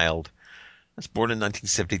 80s child. I was born in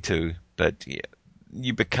 1972, but yeah,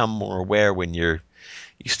 you become more aware when you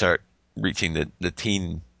start reaching the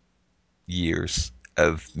teen years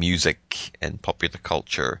of music and popular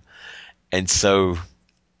culture. And so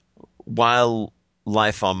while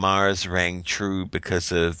Life on Mars rang true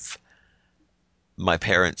because of my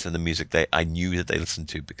parents and the music I knew that they listened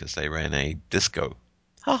to because they ran a disco.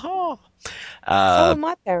 Ha ha. So Uh, were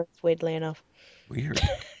my parents, weirdly enough. weird.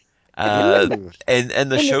 Uh, Ooh. and the In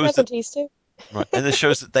the shows that 70s, too. right, and the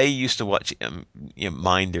shows that they used to watch,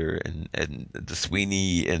 Minder and the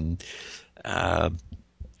Sweeney and uh,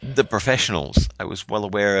 the Professionals. I was well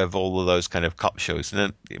aware of all of those kind of cop shows.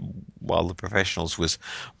 And then, while the Professionals was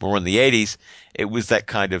more in the 80s, it was that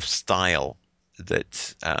kind of style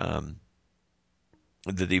that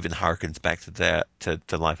that even harkens back to that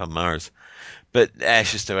to Life on Mars. But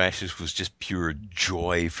Ashes to Ashes was just pure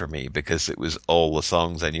joy for me because it was all the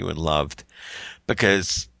songs I knew and loved.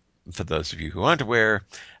 Because for those of you who aren't aware,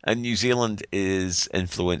 New Zealand is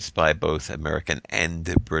influenced by both American and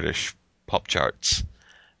British pop charts.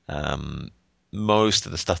 Um, Most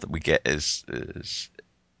of the stuff that we get is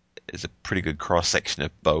a pretty good cross section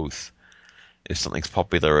of both. If something's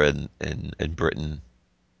popular in Britain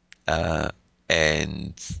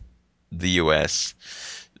and the US,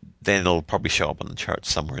 then it'll probably show up on the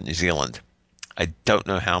charts somewhere in New Zealand. I don't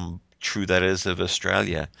know how true that is of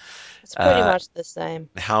Australia. It's pretty much the same.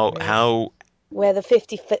 How Really. how Where the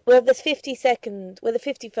 52nd, where the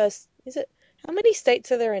 51st, is it? How many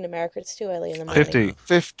states are there in America? It's too early in the morning. 50.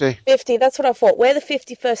 50. 50, that's what I thought. Where the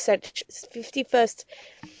 51st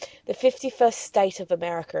state of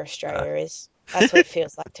America, Australia is. That's what it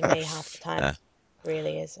feels like to me half the time. uh,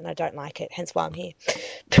 Really is, and I don't like it, hence why I'm here.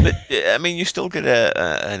 but I mean, you still get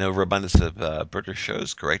an overabundance of British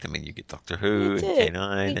shows, correct? I mean, you get Doctor We Who and do,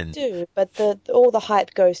 K9 we and do, but all the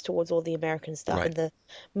hype goes towards all the American stuff, right. and the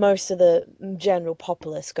most of the general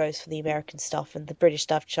populace goes for the American stuff, and the British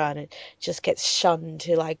stuff, China, just gets shunned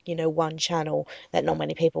to one channel that not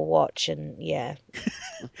many people watch, and yeah.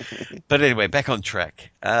 But anyway, back on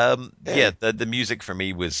track. Yeah, Yeah. the music for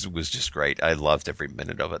me was just great. I loved every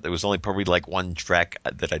minute of it. There was only probably like one track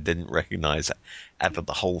that I didn't recognize out of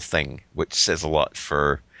the whole thing, which says a lot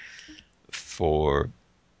for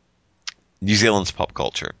New Zealand's pop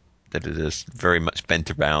culture, that it is very much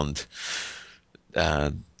bent around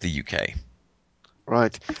the UK.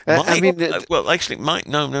 Right. I Mike, mean, well, actually, Mike,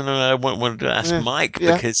 no. I wanted to ask Mike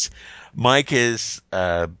yeah. because Mike is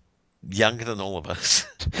younger than all of us,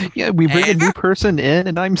 Yeah, we bring a and new person in,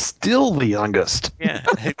 and I'm still the youngest. yeah,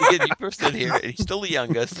 we get a new person in here, and he's still the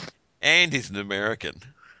youngest, and he's an American.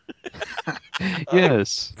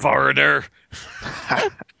 Yes. Foreigner.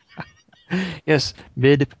 Yes,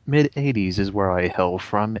 mid 80s is where I hail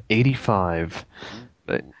from. 85.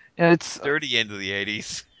 But yeah, it's Dirty end of the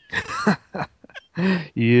 80s.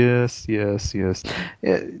 yes, yes, yes.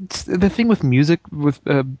 It's the thing with music, with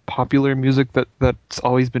popular music, that's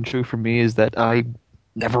always been true for me is that I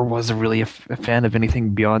never was really a fan of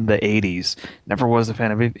anything beyond the 80s. Never was a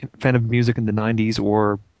fan of music in the 90s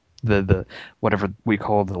or the whatever we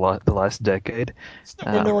call the last decade. It's no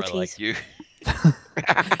The wonder I noughties. like you.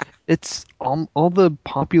 It's all the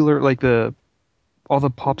popular like the all the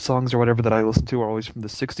pop songs or whatever that I listen to are always from the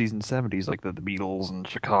 60s and 70s, like the Beatles and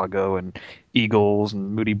Chicago and Eagles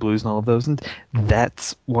and Moody Blues and all of those. And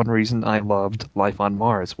that's one reason I loved Life on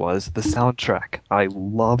Mars was the soundtrack. I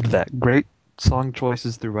loved that. Great song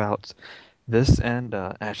choices throughout this and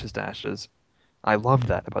Ashes to Ashes. I loved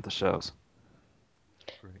that about the shows.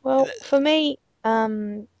 Well, for me,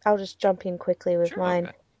 I'll just jump in quickly with Sure, mine.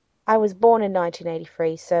 okay. I was born in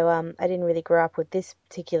 1983, so I didn't really grow up with this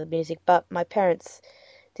particular music, but my parents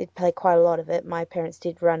did play quite a lot of it. My parents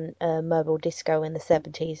did run a mobile disco in the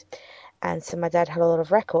 70s, and so my dad had a lot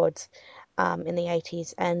of records in the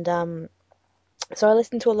 80s, and so I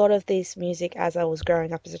listened to a lot of this music as I was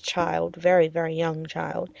growing up as a child, very, very young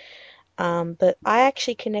child. But I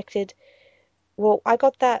actually connected. Well, I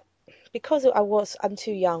got that because I'm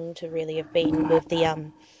too young to really have been with the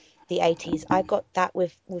 80s. I got that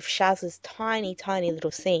with Shaz's tiny, tiny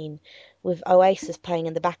little scene with Oasis playing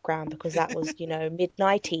in the background because that was, mid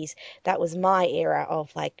 90s. That was my era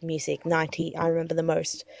of like music. 90, I remember the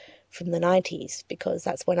most from the 90s because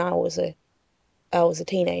that's when I was a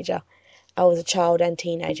teenager. I was a child and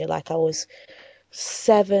teenager. Like I was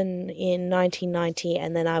 7 in 1990,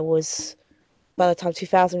 and then by the time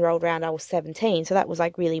 2000 rolled around, I was 17. So that was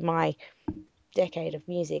like really my decade of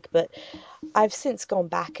music. But I've since gone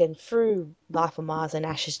back and through Life on Mars and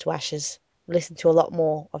Ashes to Ashes, listened to a lot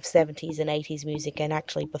more of 70s and 80s music and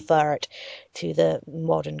actually prefer it to the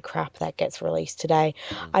modern crap that gets released today.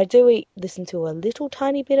 I do listen to a little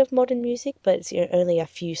tiny bit of modern music, but it's only a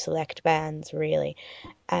few select bands really,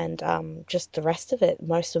 and just the rest of it.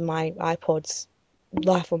 Most of my iPod's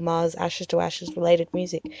Life on Mars, Ashes to Ashes related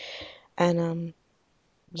music, and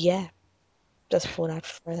yeah, just thought I'd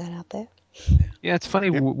throw that out there. Yeah, it's funny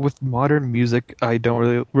Yep. with modern music. I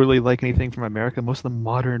don't really like anything from America. Most of the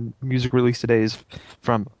modern music released today is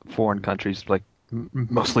from foreign countries, like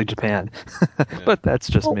mostly Japan. Yeah. But that's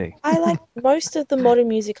just Well, me. I like most of the modern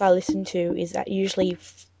music I listen to is usually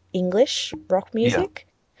English rock Yeah, music.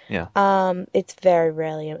 yeah, It's very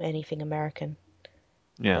rarely anything American.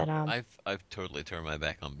 yeah. But I've totally turned my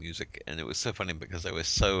back on music, and it was so funny because I was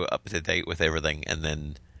so up to date with everything, and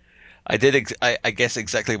then I guess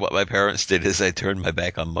exactly what my parents did is I turned my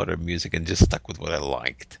back on modern music and just stuck with what I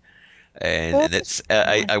liked. And well, and it's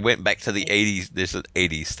I went back to the 80s. There's an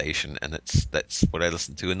 80s station, and that's what I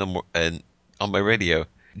listened to and on my radio.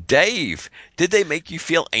 Dave, did they make you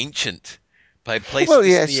feel ancient by placing Well,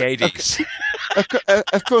 this in the yes. 80s?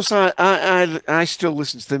 Of course, I still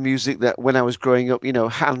listen to the music that when I was growing up,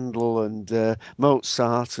 Handel and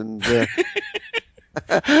Mozart and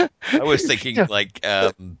I was you thinking know, like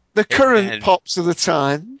the current caveman pops of the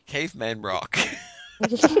time. caveman rock.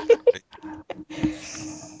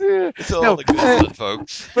 It's all No, the good stuff,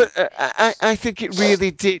 folks. but I think it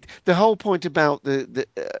really did. The whole point about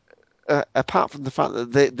apart from the fact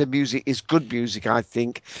that the music is good music, I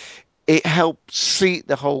think it helped seat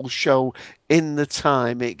the whole show in the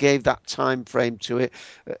time. It gave that time frame to it,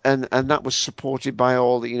 and that was supported by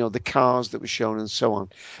all the cars that were shown and so on.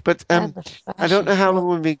 But And the I don't know fashion. how long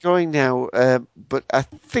Well, we've been going now, but I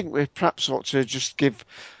think we perhaps ought to just give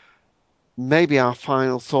maybe our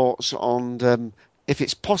final thoughts on if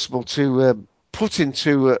it's possible to put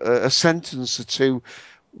into a sentence or two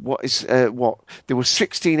what there were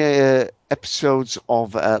 16 episodes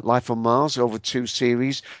of Life on Mars over 2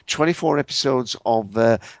 series, 24 episodes of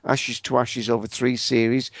Ashes to Ashes over 3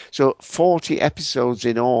 series, so 40 episodes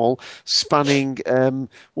in all, spanning from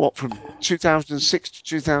 2006 to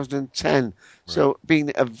 2010. Right. So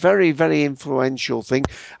being a very, very influential thing.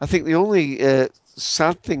 I think the only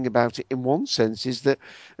sad thing about it, in one sense, is that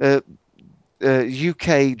uh,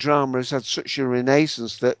 UK drama has had such a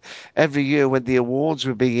renaissance that every year when the awards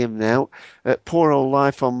were being given out, poor old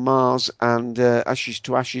Life on Mars and Ashes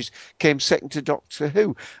to Ashes came second to Doctor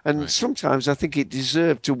Who. And Right. sometimes I think it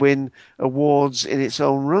deserved to win awards in its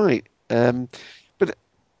own right. But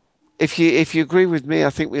if you agree with me, I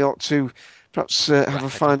think we ought to perhaps have a Wrap it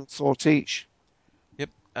up. final thought each. Yep.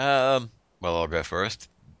 Well, I'll go first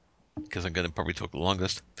because I'm going to probably talk the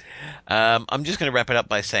longest. I'm just going to wrap it up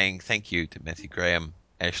by saying thank you to Matthew Graham,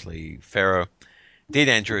 Ashley Farrow, Dean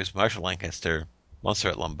Andrews, Marshall Lancaster,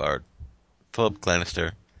 Montserrat Lombard, Philip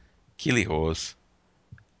Glenister, Keely Hawes,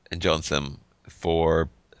 and John Sim for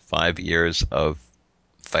 5 years of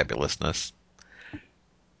fabulousness.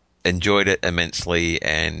 Enjoyed it immensely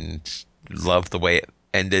and loved the way it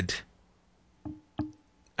ended.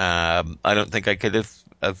 I don't think I could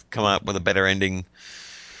have come up with a better ending,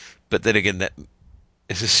 but then again, that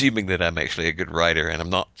is assuming that I'm actually a good writer, and I'm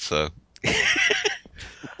not. So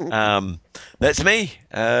um, that's me,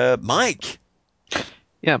 Mike.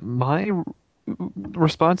 Yeah, my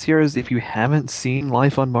response here is if you haven't seen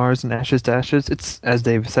Life on Mars and Ashes to Ashes, it's, as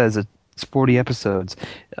Dave says, it's 40 episodes.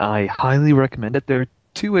 I highly recommend it. There are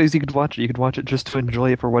two ways you could watch it. You could watch it just to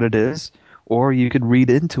enjoy it for what it is, or you could read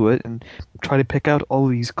into it and try to pick out all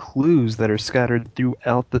these clues that are scattered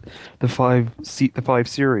throughout the five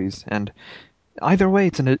series. And either way,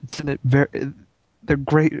 it's an very they're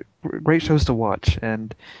great shows to watch.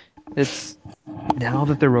 And it's now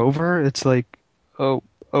that they're over, it's like, oh,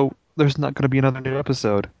 oh, there's not going to be another new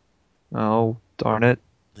episode. Oh, darn it.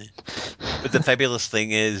 But the fabulous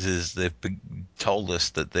thing is told us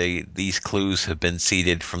that these clues have been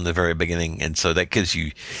seeded from the very beginning, and so that gives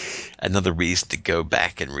you another reason to go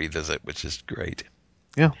back and revisit, which is great.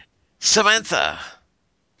 Yeah. Samantha.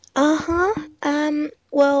 uh-huh.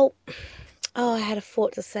 Well, oh, I had a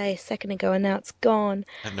thought to say a second ago and now it's gone.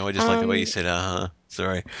 I know I just like the way you Um, said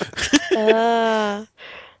Sorry. uh,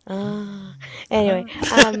 Ah, anyway,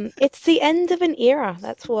 Uh-huh. it's the end of an era.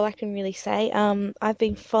 That's all I can really say. I've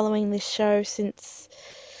been following this show since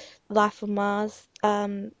Life on Mars.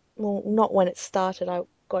 Well, not when it started. I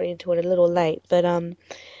got into it a little late, but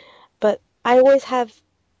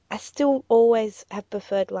I still always have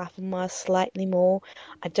preferred Life on Mars slightly more.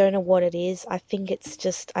 I don't know what it is. I think it's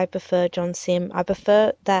just I prefer John Sim. I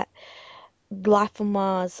prefer that Life on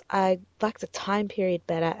Mars. I like the time period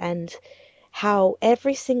better and how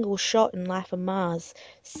every single shot in Life on Mars,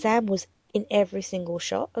 Sam was in every single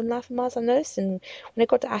shot on Life on Mars, I noticed. And when it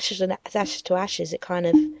got to Ashes to Ashes, it kind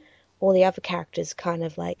of, all the other characters kind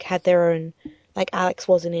of like had their own, like Alex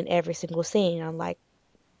wasn't in every single scene, unlike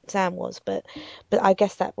Sam was. But I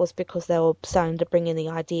guess that was because they were starting to bring in the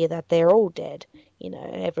idea that they're all dead.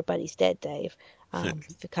 Everybody's dead, Dave,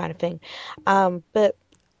 the kind of thing. But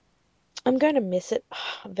I'm going to miss it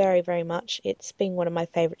very, very much. It's been one of my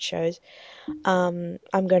favorite shows. I'm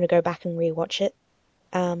going to go back and rewatch it,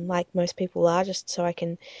 like most people are, just so I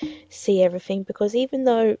can see everything. Because even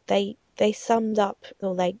though they summed up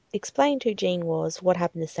or they explained who Jean was, what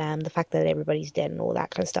happened to Sam, the fact that everybody's dead and all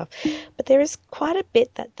that kind of stuff, but there is quite a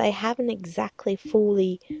bit that they haven't exactly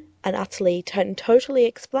fully and utterly and totally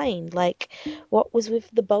explained. Like what was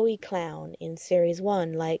with the Bowie clown in series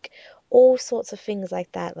one, like all sorts of things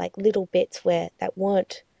like that, like little bits where that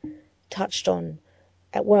weren't touched on,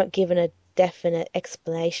 weren't given a definite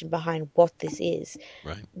explanation behind what this is,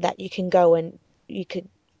 Right. that you can go and you could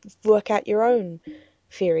work out your own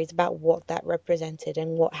theories about what that represented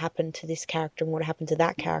and what happened to this character and what happened to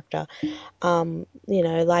that character.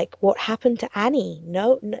 Like what happened to Annie.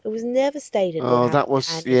 No, it was never stated what Oh, that happened to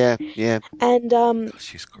was, Annie. yeah, yeah. And Oh,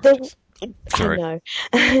 she's there, gorgeous. Oh, I sorry. know.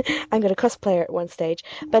 I'm gonna cosplay her at one stage.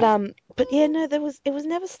 But yeah, no, it was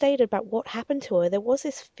never stated about what happened to her. There was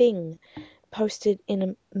this thing posted in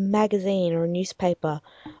a magazine or a newspaper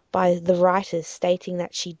by the writers stating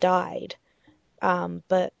that she died.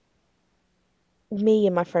 But me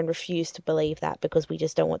and my friend refused to believe that because we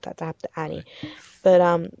just don't want that to happen to Annie. But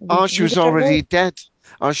Oh, she we was don't know. already dead.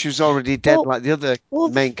 Oh, she was already dead, Well, like the other well,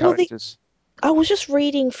 main well, characters. I was just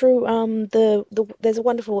reading through the there's a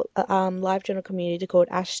wonderful live journal community called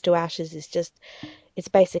Ashes to Ashes. It's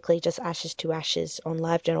basically just Ashes to Ashes on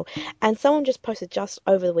live journal, and someone just posted just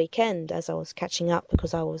over the weekend as I was catching up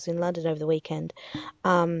because I was in London over the weekend,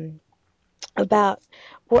 about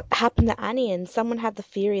what happened to Annie, and someone had the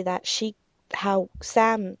theory that how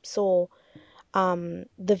Sam saw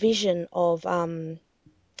the vision of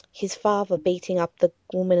his father beating up the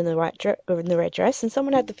woman in the in the red dress, and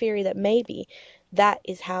someone had the theory that maybe that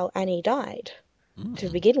is how Annie died to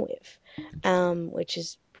begin with, which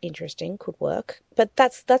is interesting, could work. But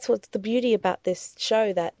that's what's the beauty about this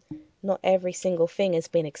show, that not every single thing has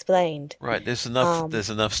been explained. Right. There's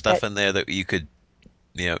enough stuff That in there that you could,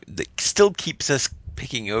 that still keeps us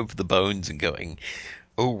picking over the bones and going,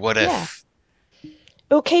 oh, what yeah, if?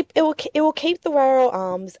 it will keep the Raro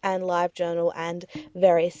Arms and Live Journal and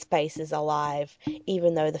various spaces alive,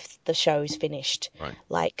 even though the show's finished. Right.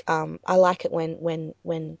 Like I like it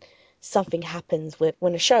when something happens with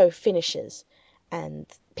when a show finishes, and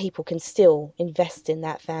people can still invest in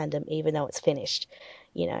that fandom even though it's finished.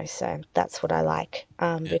 So that's what I like.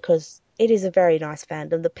 Yeah. Because it is a very nice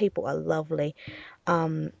fandom. The people are lovely.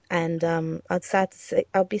 And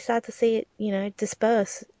I'd be sad to see it,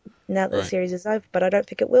 disperse now that the Right. series is over, but I don't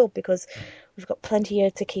think it will because we've got plenty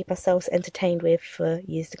here to keep ourselves entertained with for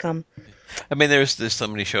years to come. I mean, there's so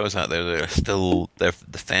many shows out there that are still there.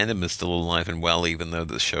 The fandom is still alive and well, even though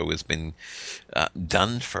the show has been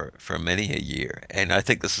done for many a year. And I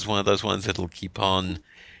think this is one of those ones that'll keep on,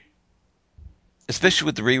 especially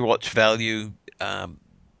with the rewatch value.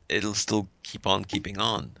 It'll still keep on keeping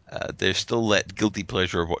on. There's still that guilty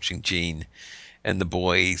pleasure of watching Gene and the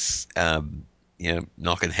boys,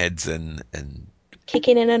 knocking heads and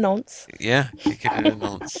Kicking in a nonce. yeah, kicking it in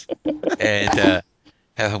nonce, and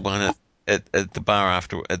having one at the bar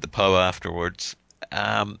at the pub afterwards.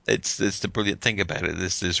 It's the brilliant thing about it.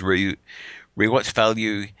 There's rewatch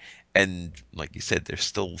value, and like you said, there's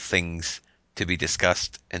still things to be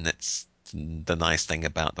discussed, and that's the nice thing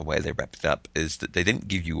about the way they wrapped it up is that they didn't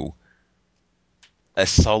give you a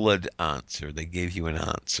solid answer. They gave you an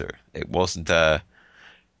answer. It wasn't a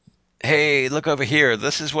hey, look over here.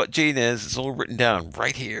 This is what Gene is. It's all written down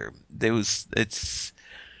right here. There's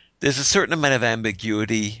a certain amount of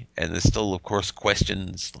ambiguity, and there's still, of course,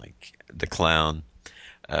 questions like the clown.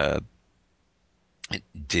 Uh,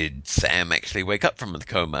 did Sam actually wake up from the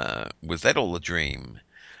coma? Was that all a dream?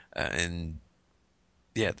 And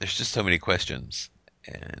yeah, there's just so many questions,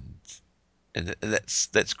 and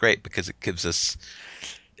that's great because it gives us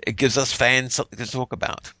fans something to talk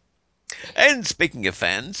about. And speaking of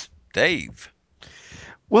fans, Dave.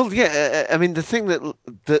 Well, yeah, I mean, the thing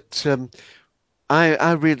that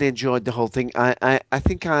I really enjoyed the whole thing. I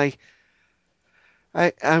think I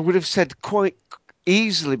would have said quite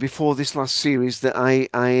easily before this last series that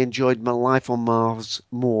I enjoyed my life on Mars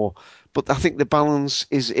more, but I think the balance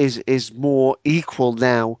is more equal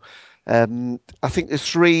now. I think the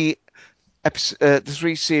three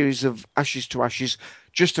series of Ashes to Ashes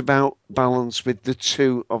just about balance with the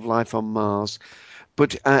two of Life on Mars.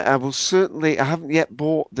 But I will certainly, I haven't yet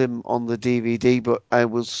bought them on the DVD, but I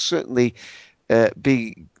will certainly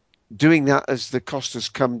be doing that as the cost has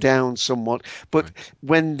come down somewhat. But Right.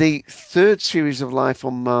 when the third series of Life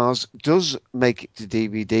on Mars does make it to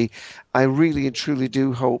DVD, I really and truly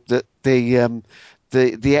do hope that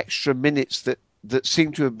the extra minutes that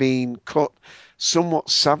seem to have been cut somewhat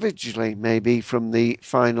savagely, maybe from the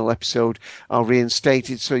final episode, are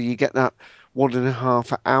reinstated, so you get that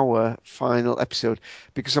 1.5 hour final episode.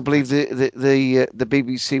 Because I Right. believe the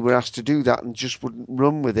BBC were asked to do that and just wouldn't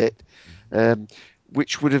run with it. Um,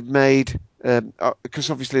 which would have made because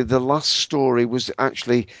obviously the last story was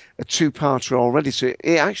actually a two-parter already, so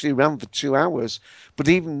it actually ran for 2 hours. But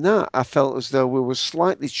even that, I felt as though we were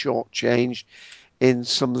slightly shortchanged in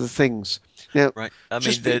some of the things. Now, Right. I mean,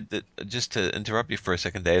 just be, just to interrupt you for a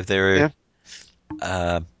second, Dave, yeah,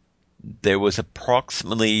 uh, there was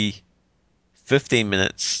approximately 15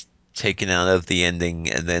 minutes taken out of the ending,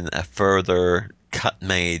 and then a further cut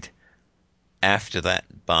made after that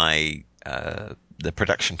by the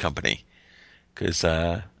production company. Because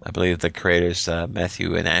I believe the creators,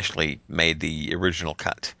 Matthew and Ashley, made the original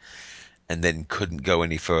cut and then couldn't go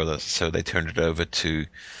any further, so they turned it over to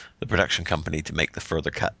the production company to make the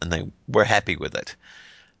further cut, and they were happy with it.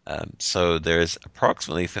 So there's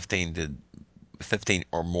approximately 15 to 15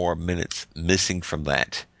 or more minutes missing from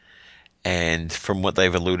that. And from what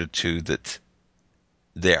they've alluded to, that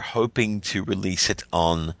they're hoping to release it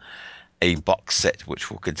on a box set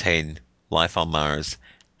which will contain Life on Mars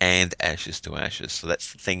and Ashes to Ashes. So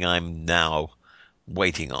that's the thing I'm now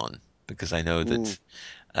waiting on, because I know that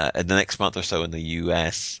in the next month or so in the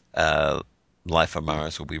US, Life on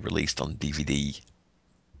Mars will be released on DVD.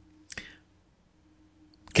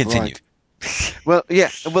 Continue. Right. Well, yeah.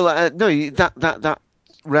 Well, no, that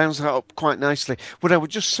rounds that up quite nicely. What I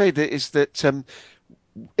would just say that is that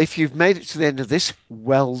if you've made it to the end of this,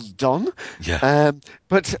 well done. Yeah.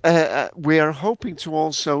 But we are hoping to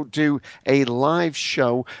also do a live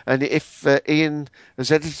show, and if Ian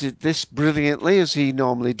has edited this brilliantly as he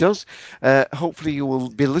normally does, hopefully you will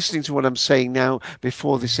be listening to what I'm saying now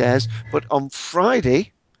before this airs. But on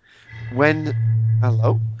Friday, when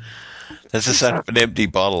hello. That's the sound of an empty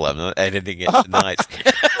bottle. I'm not editing it tonight.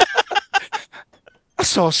 I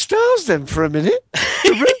saw stars then for a minute.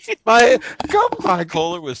 The roof, my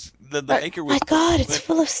Caller was the maker was. My God, it's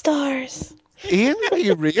full of stars. Ian, are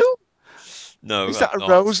you real? No, Is I'm that a not.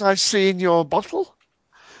 rose I see in your bottle?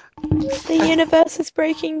 The universe is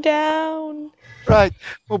breaking down. Right.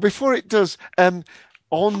 Well, before it does, on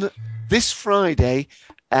this Friday,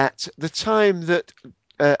 at the time that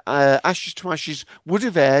Ashes to Ashes would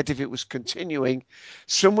have aired if it was continuing,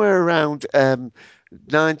 somewhere around 9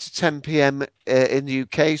 to 10 p.m. In the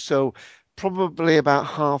UK, so probably about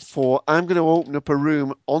 4:30, I'm going to open up a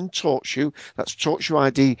room on Talkshoe. That's Talkshoe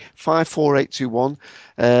ID 54821.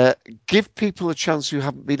 Give people a chance who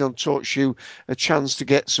haven't been on Talkshoe a chance to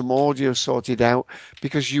get some audio sorted out,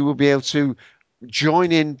 because you will be able to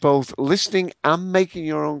join in both listening and making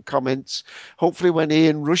your own comments. Hopefully when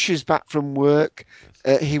Ian rushes back from work,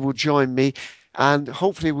 he will join me, and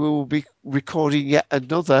hopefully we will be recording yet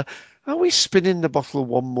another. Are we spinning the bottle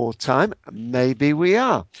one more time? Maybe we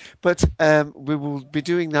are. But we will be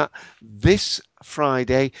doing that this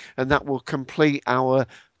Friday, and that will complete our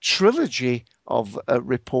trilogy of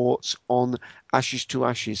reports on Ashes to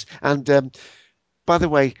Ashes. And by the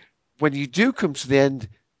way, when you do come to the end,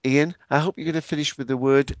 Ian, I hope you're going to finish with the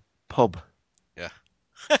word pub. Yeah.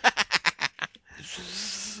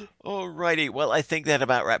 Alrighty. Well, I think that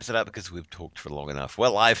about wraps it up, because we've talked for long enough.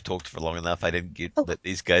 Well, I've talked for long enough. I didn't let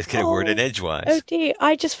these guys get a word in Oh edgewise. dear,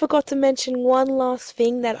 I just forgot to mention one last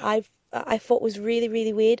thing that I thought was really,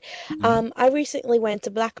 really weird. I recently went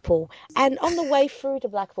to Blackpool, and on the way through to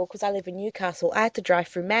Blackpool, because I live in Newcastle, I had to drive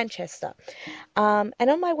through Manchester. And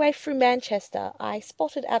on my way through Manchester, I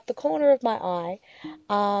spotted at the corner of my eye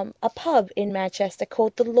a pub in Manchester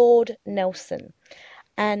called the Lord Nelson.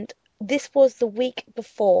 And this was the week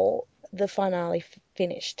before the finale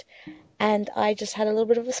finished. And I just had a little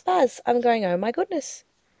bit of a spaz. I'm going, oh my goodness.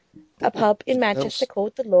 A pub in Manchester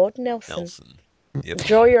called the Lord Nelson. Nelson. Yep.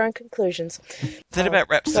 Draw your own conclusions. That about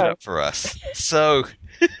wraps it up for us. So,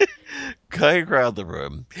 going around the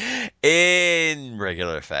room in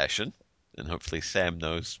regular fashion, and hopefully Sam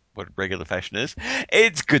knows what regular fashion is,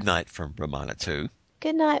 it's good night from Romana II.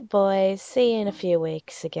 Good night, boys. See you in a few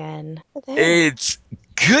weeks again. It's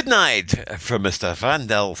good night from Mr. Van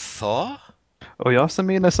Del Thor.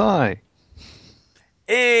 Oyasumi Nasai.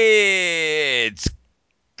 It's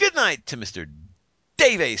good night to Mr.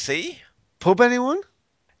 Dave AC. Pub, anyone?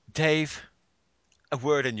 Dave, a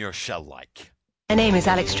word in your shell like. My name is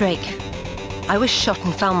Alex Drake. I was shot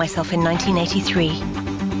and found myself in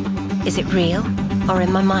 1983. Is it real or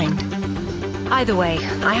in my mind? Either way,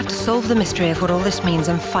 I have to solve the mystery of what all this means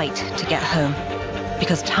and fight to get home.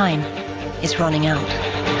 Because time is running out.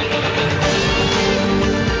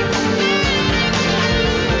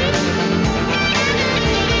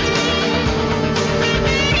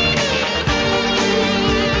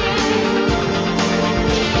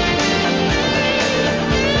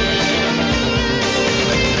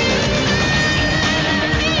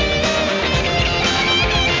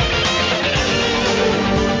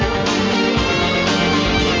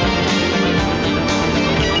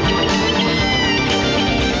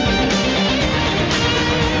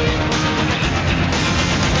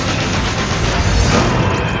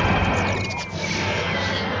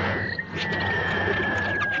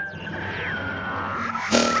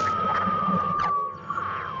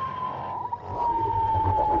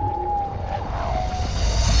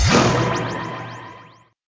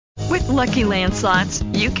 With Lucky Land Slots,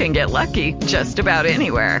 you can get lucky just about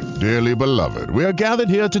anywhere. Dearly beloved, we are gathered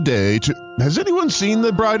here today to... Has anyone seen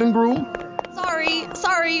the bride and groom?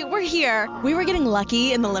 Sorry, we're here. We were getting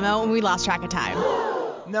lucky in the limo and we lost track of time.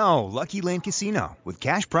 No, Lucky Land Casino, with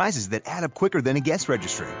cash prizes that add up quicker than a guest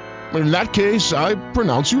registry. In that case, I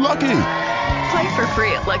pronounce you lucky. Play for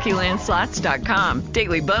free at LuckyLandSlots.com.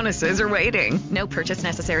 Daily bonuses are waiting. No purchase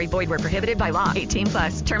necessary. Void where prohibited by law. 18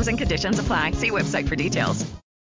 plus. Terms and conditions apply. See website for details.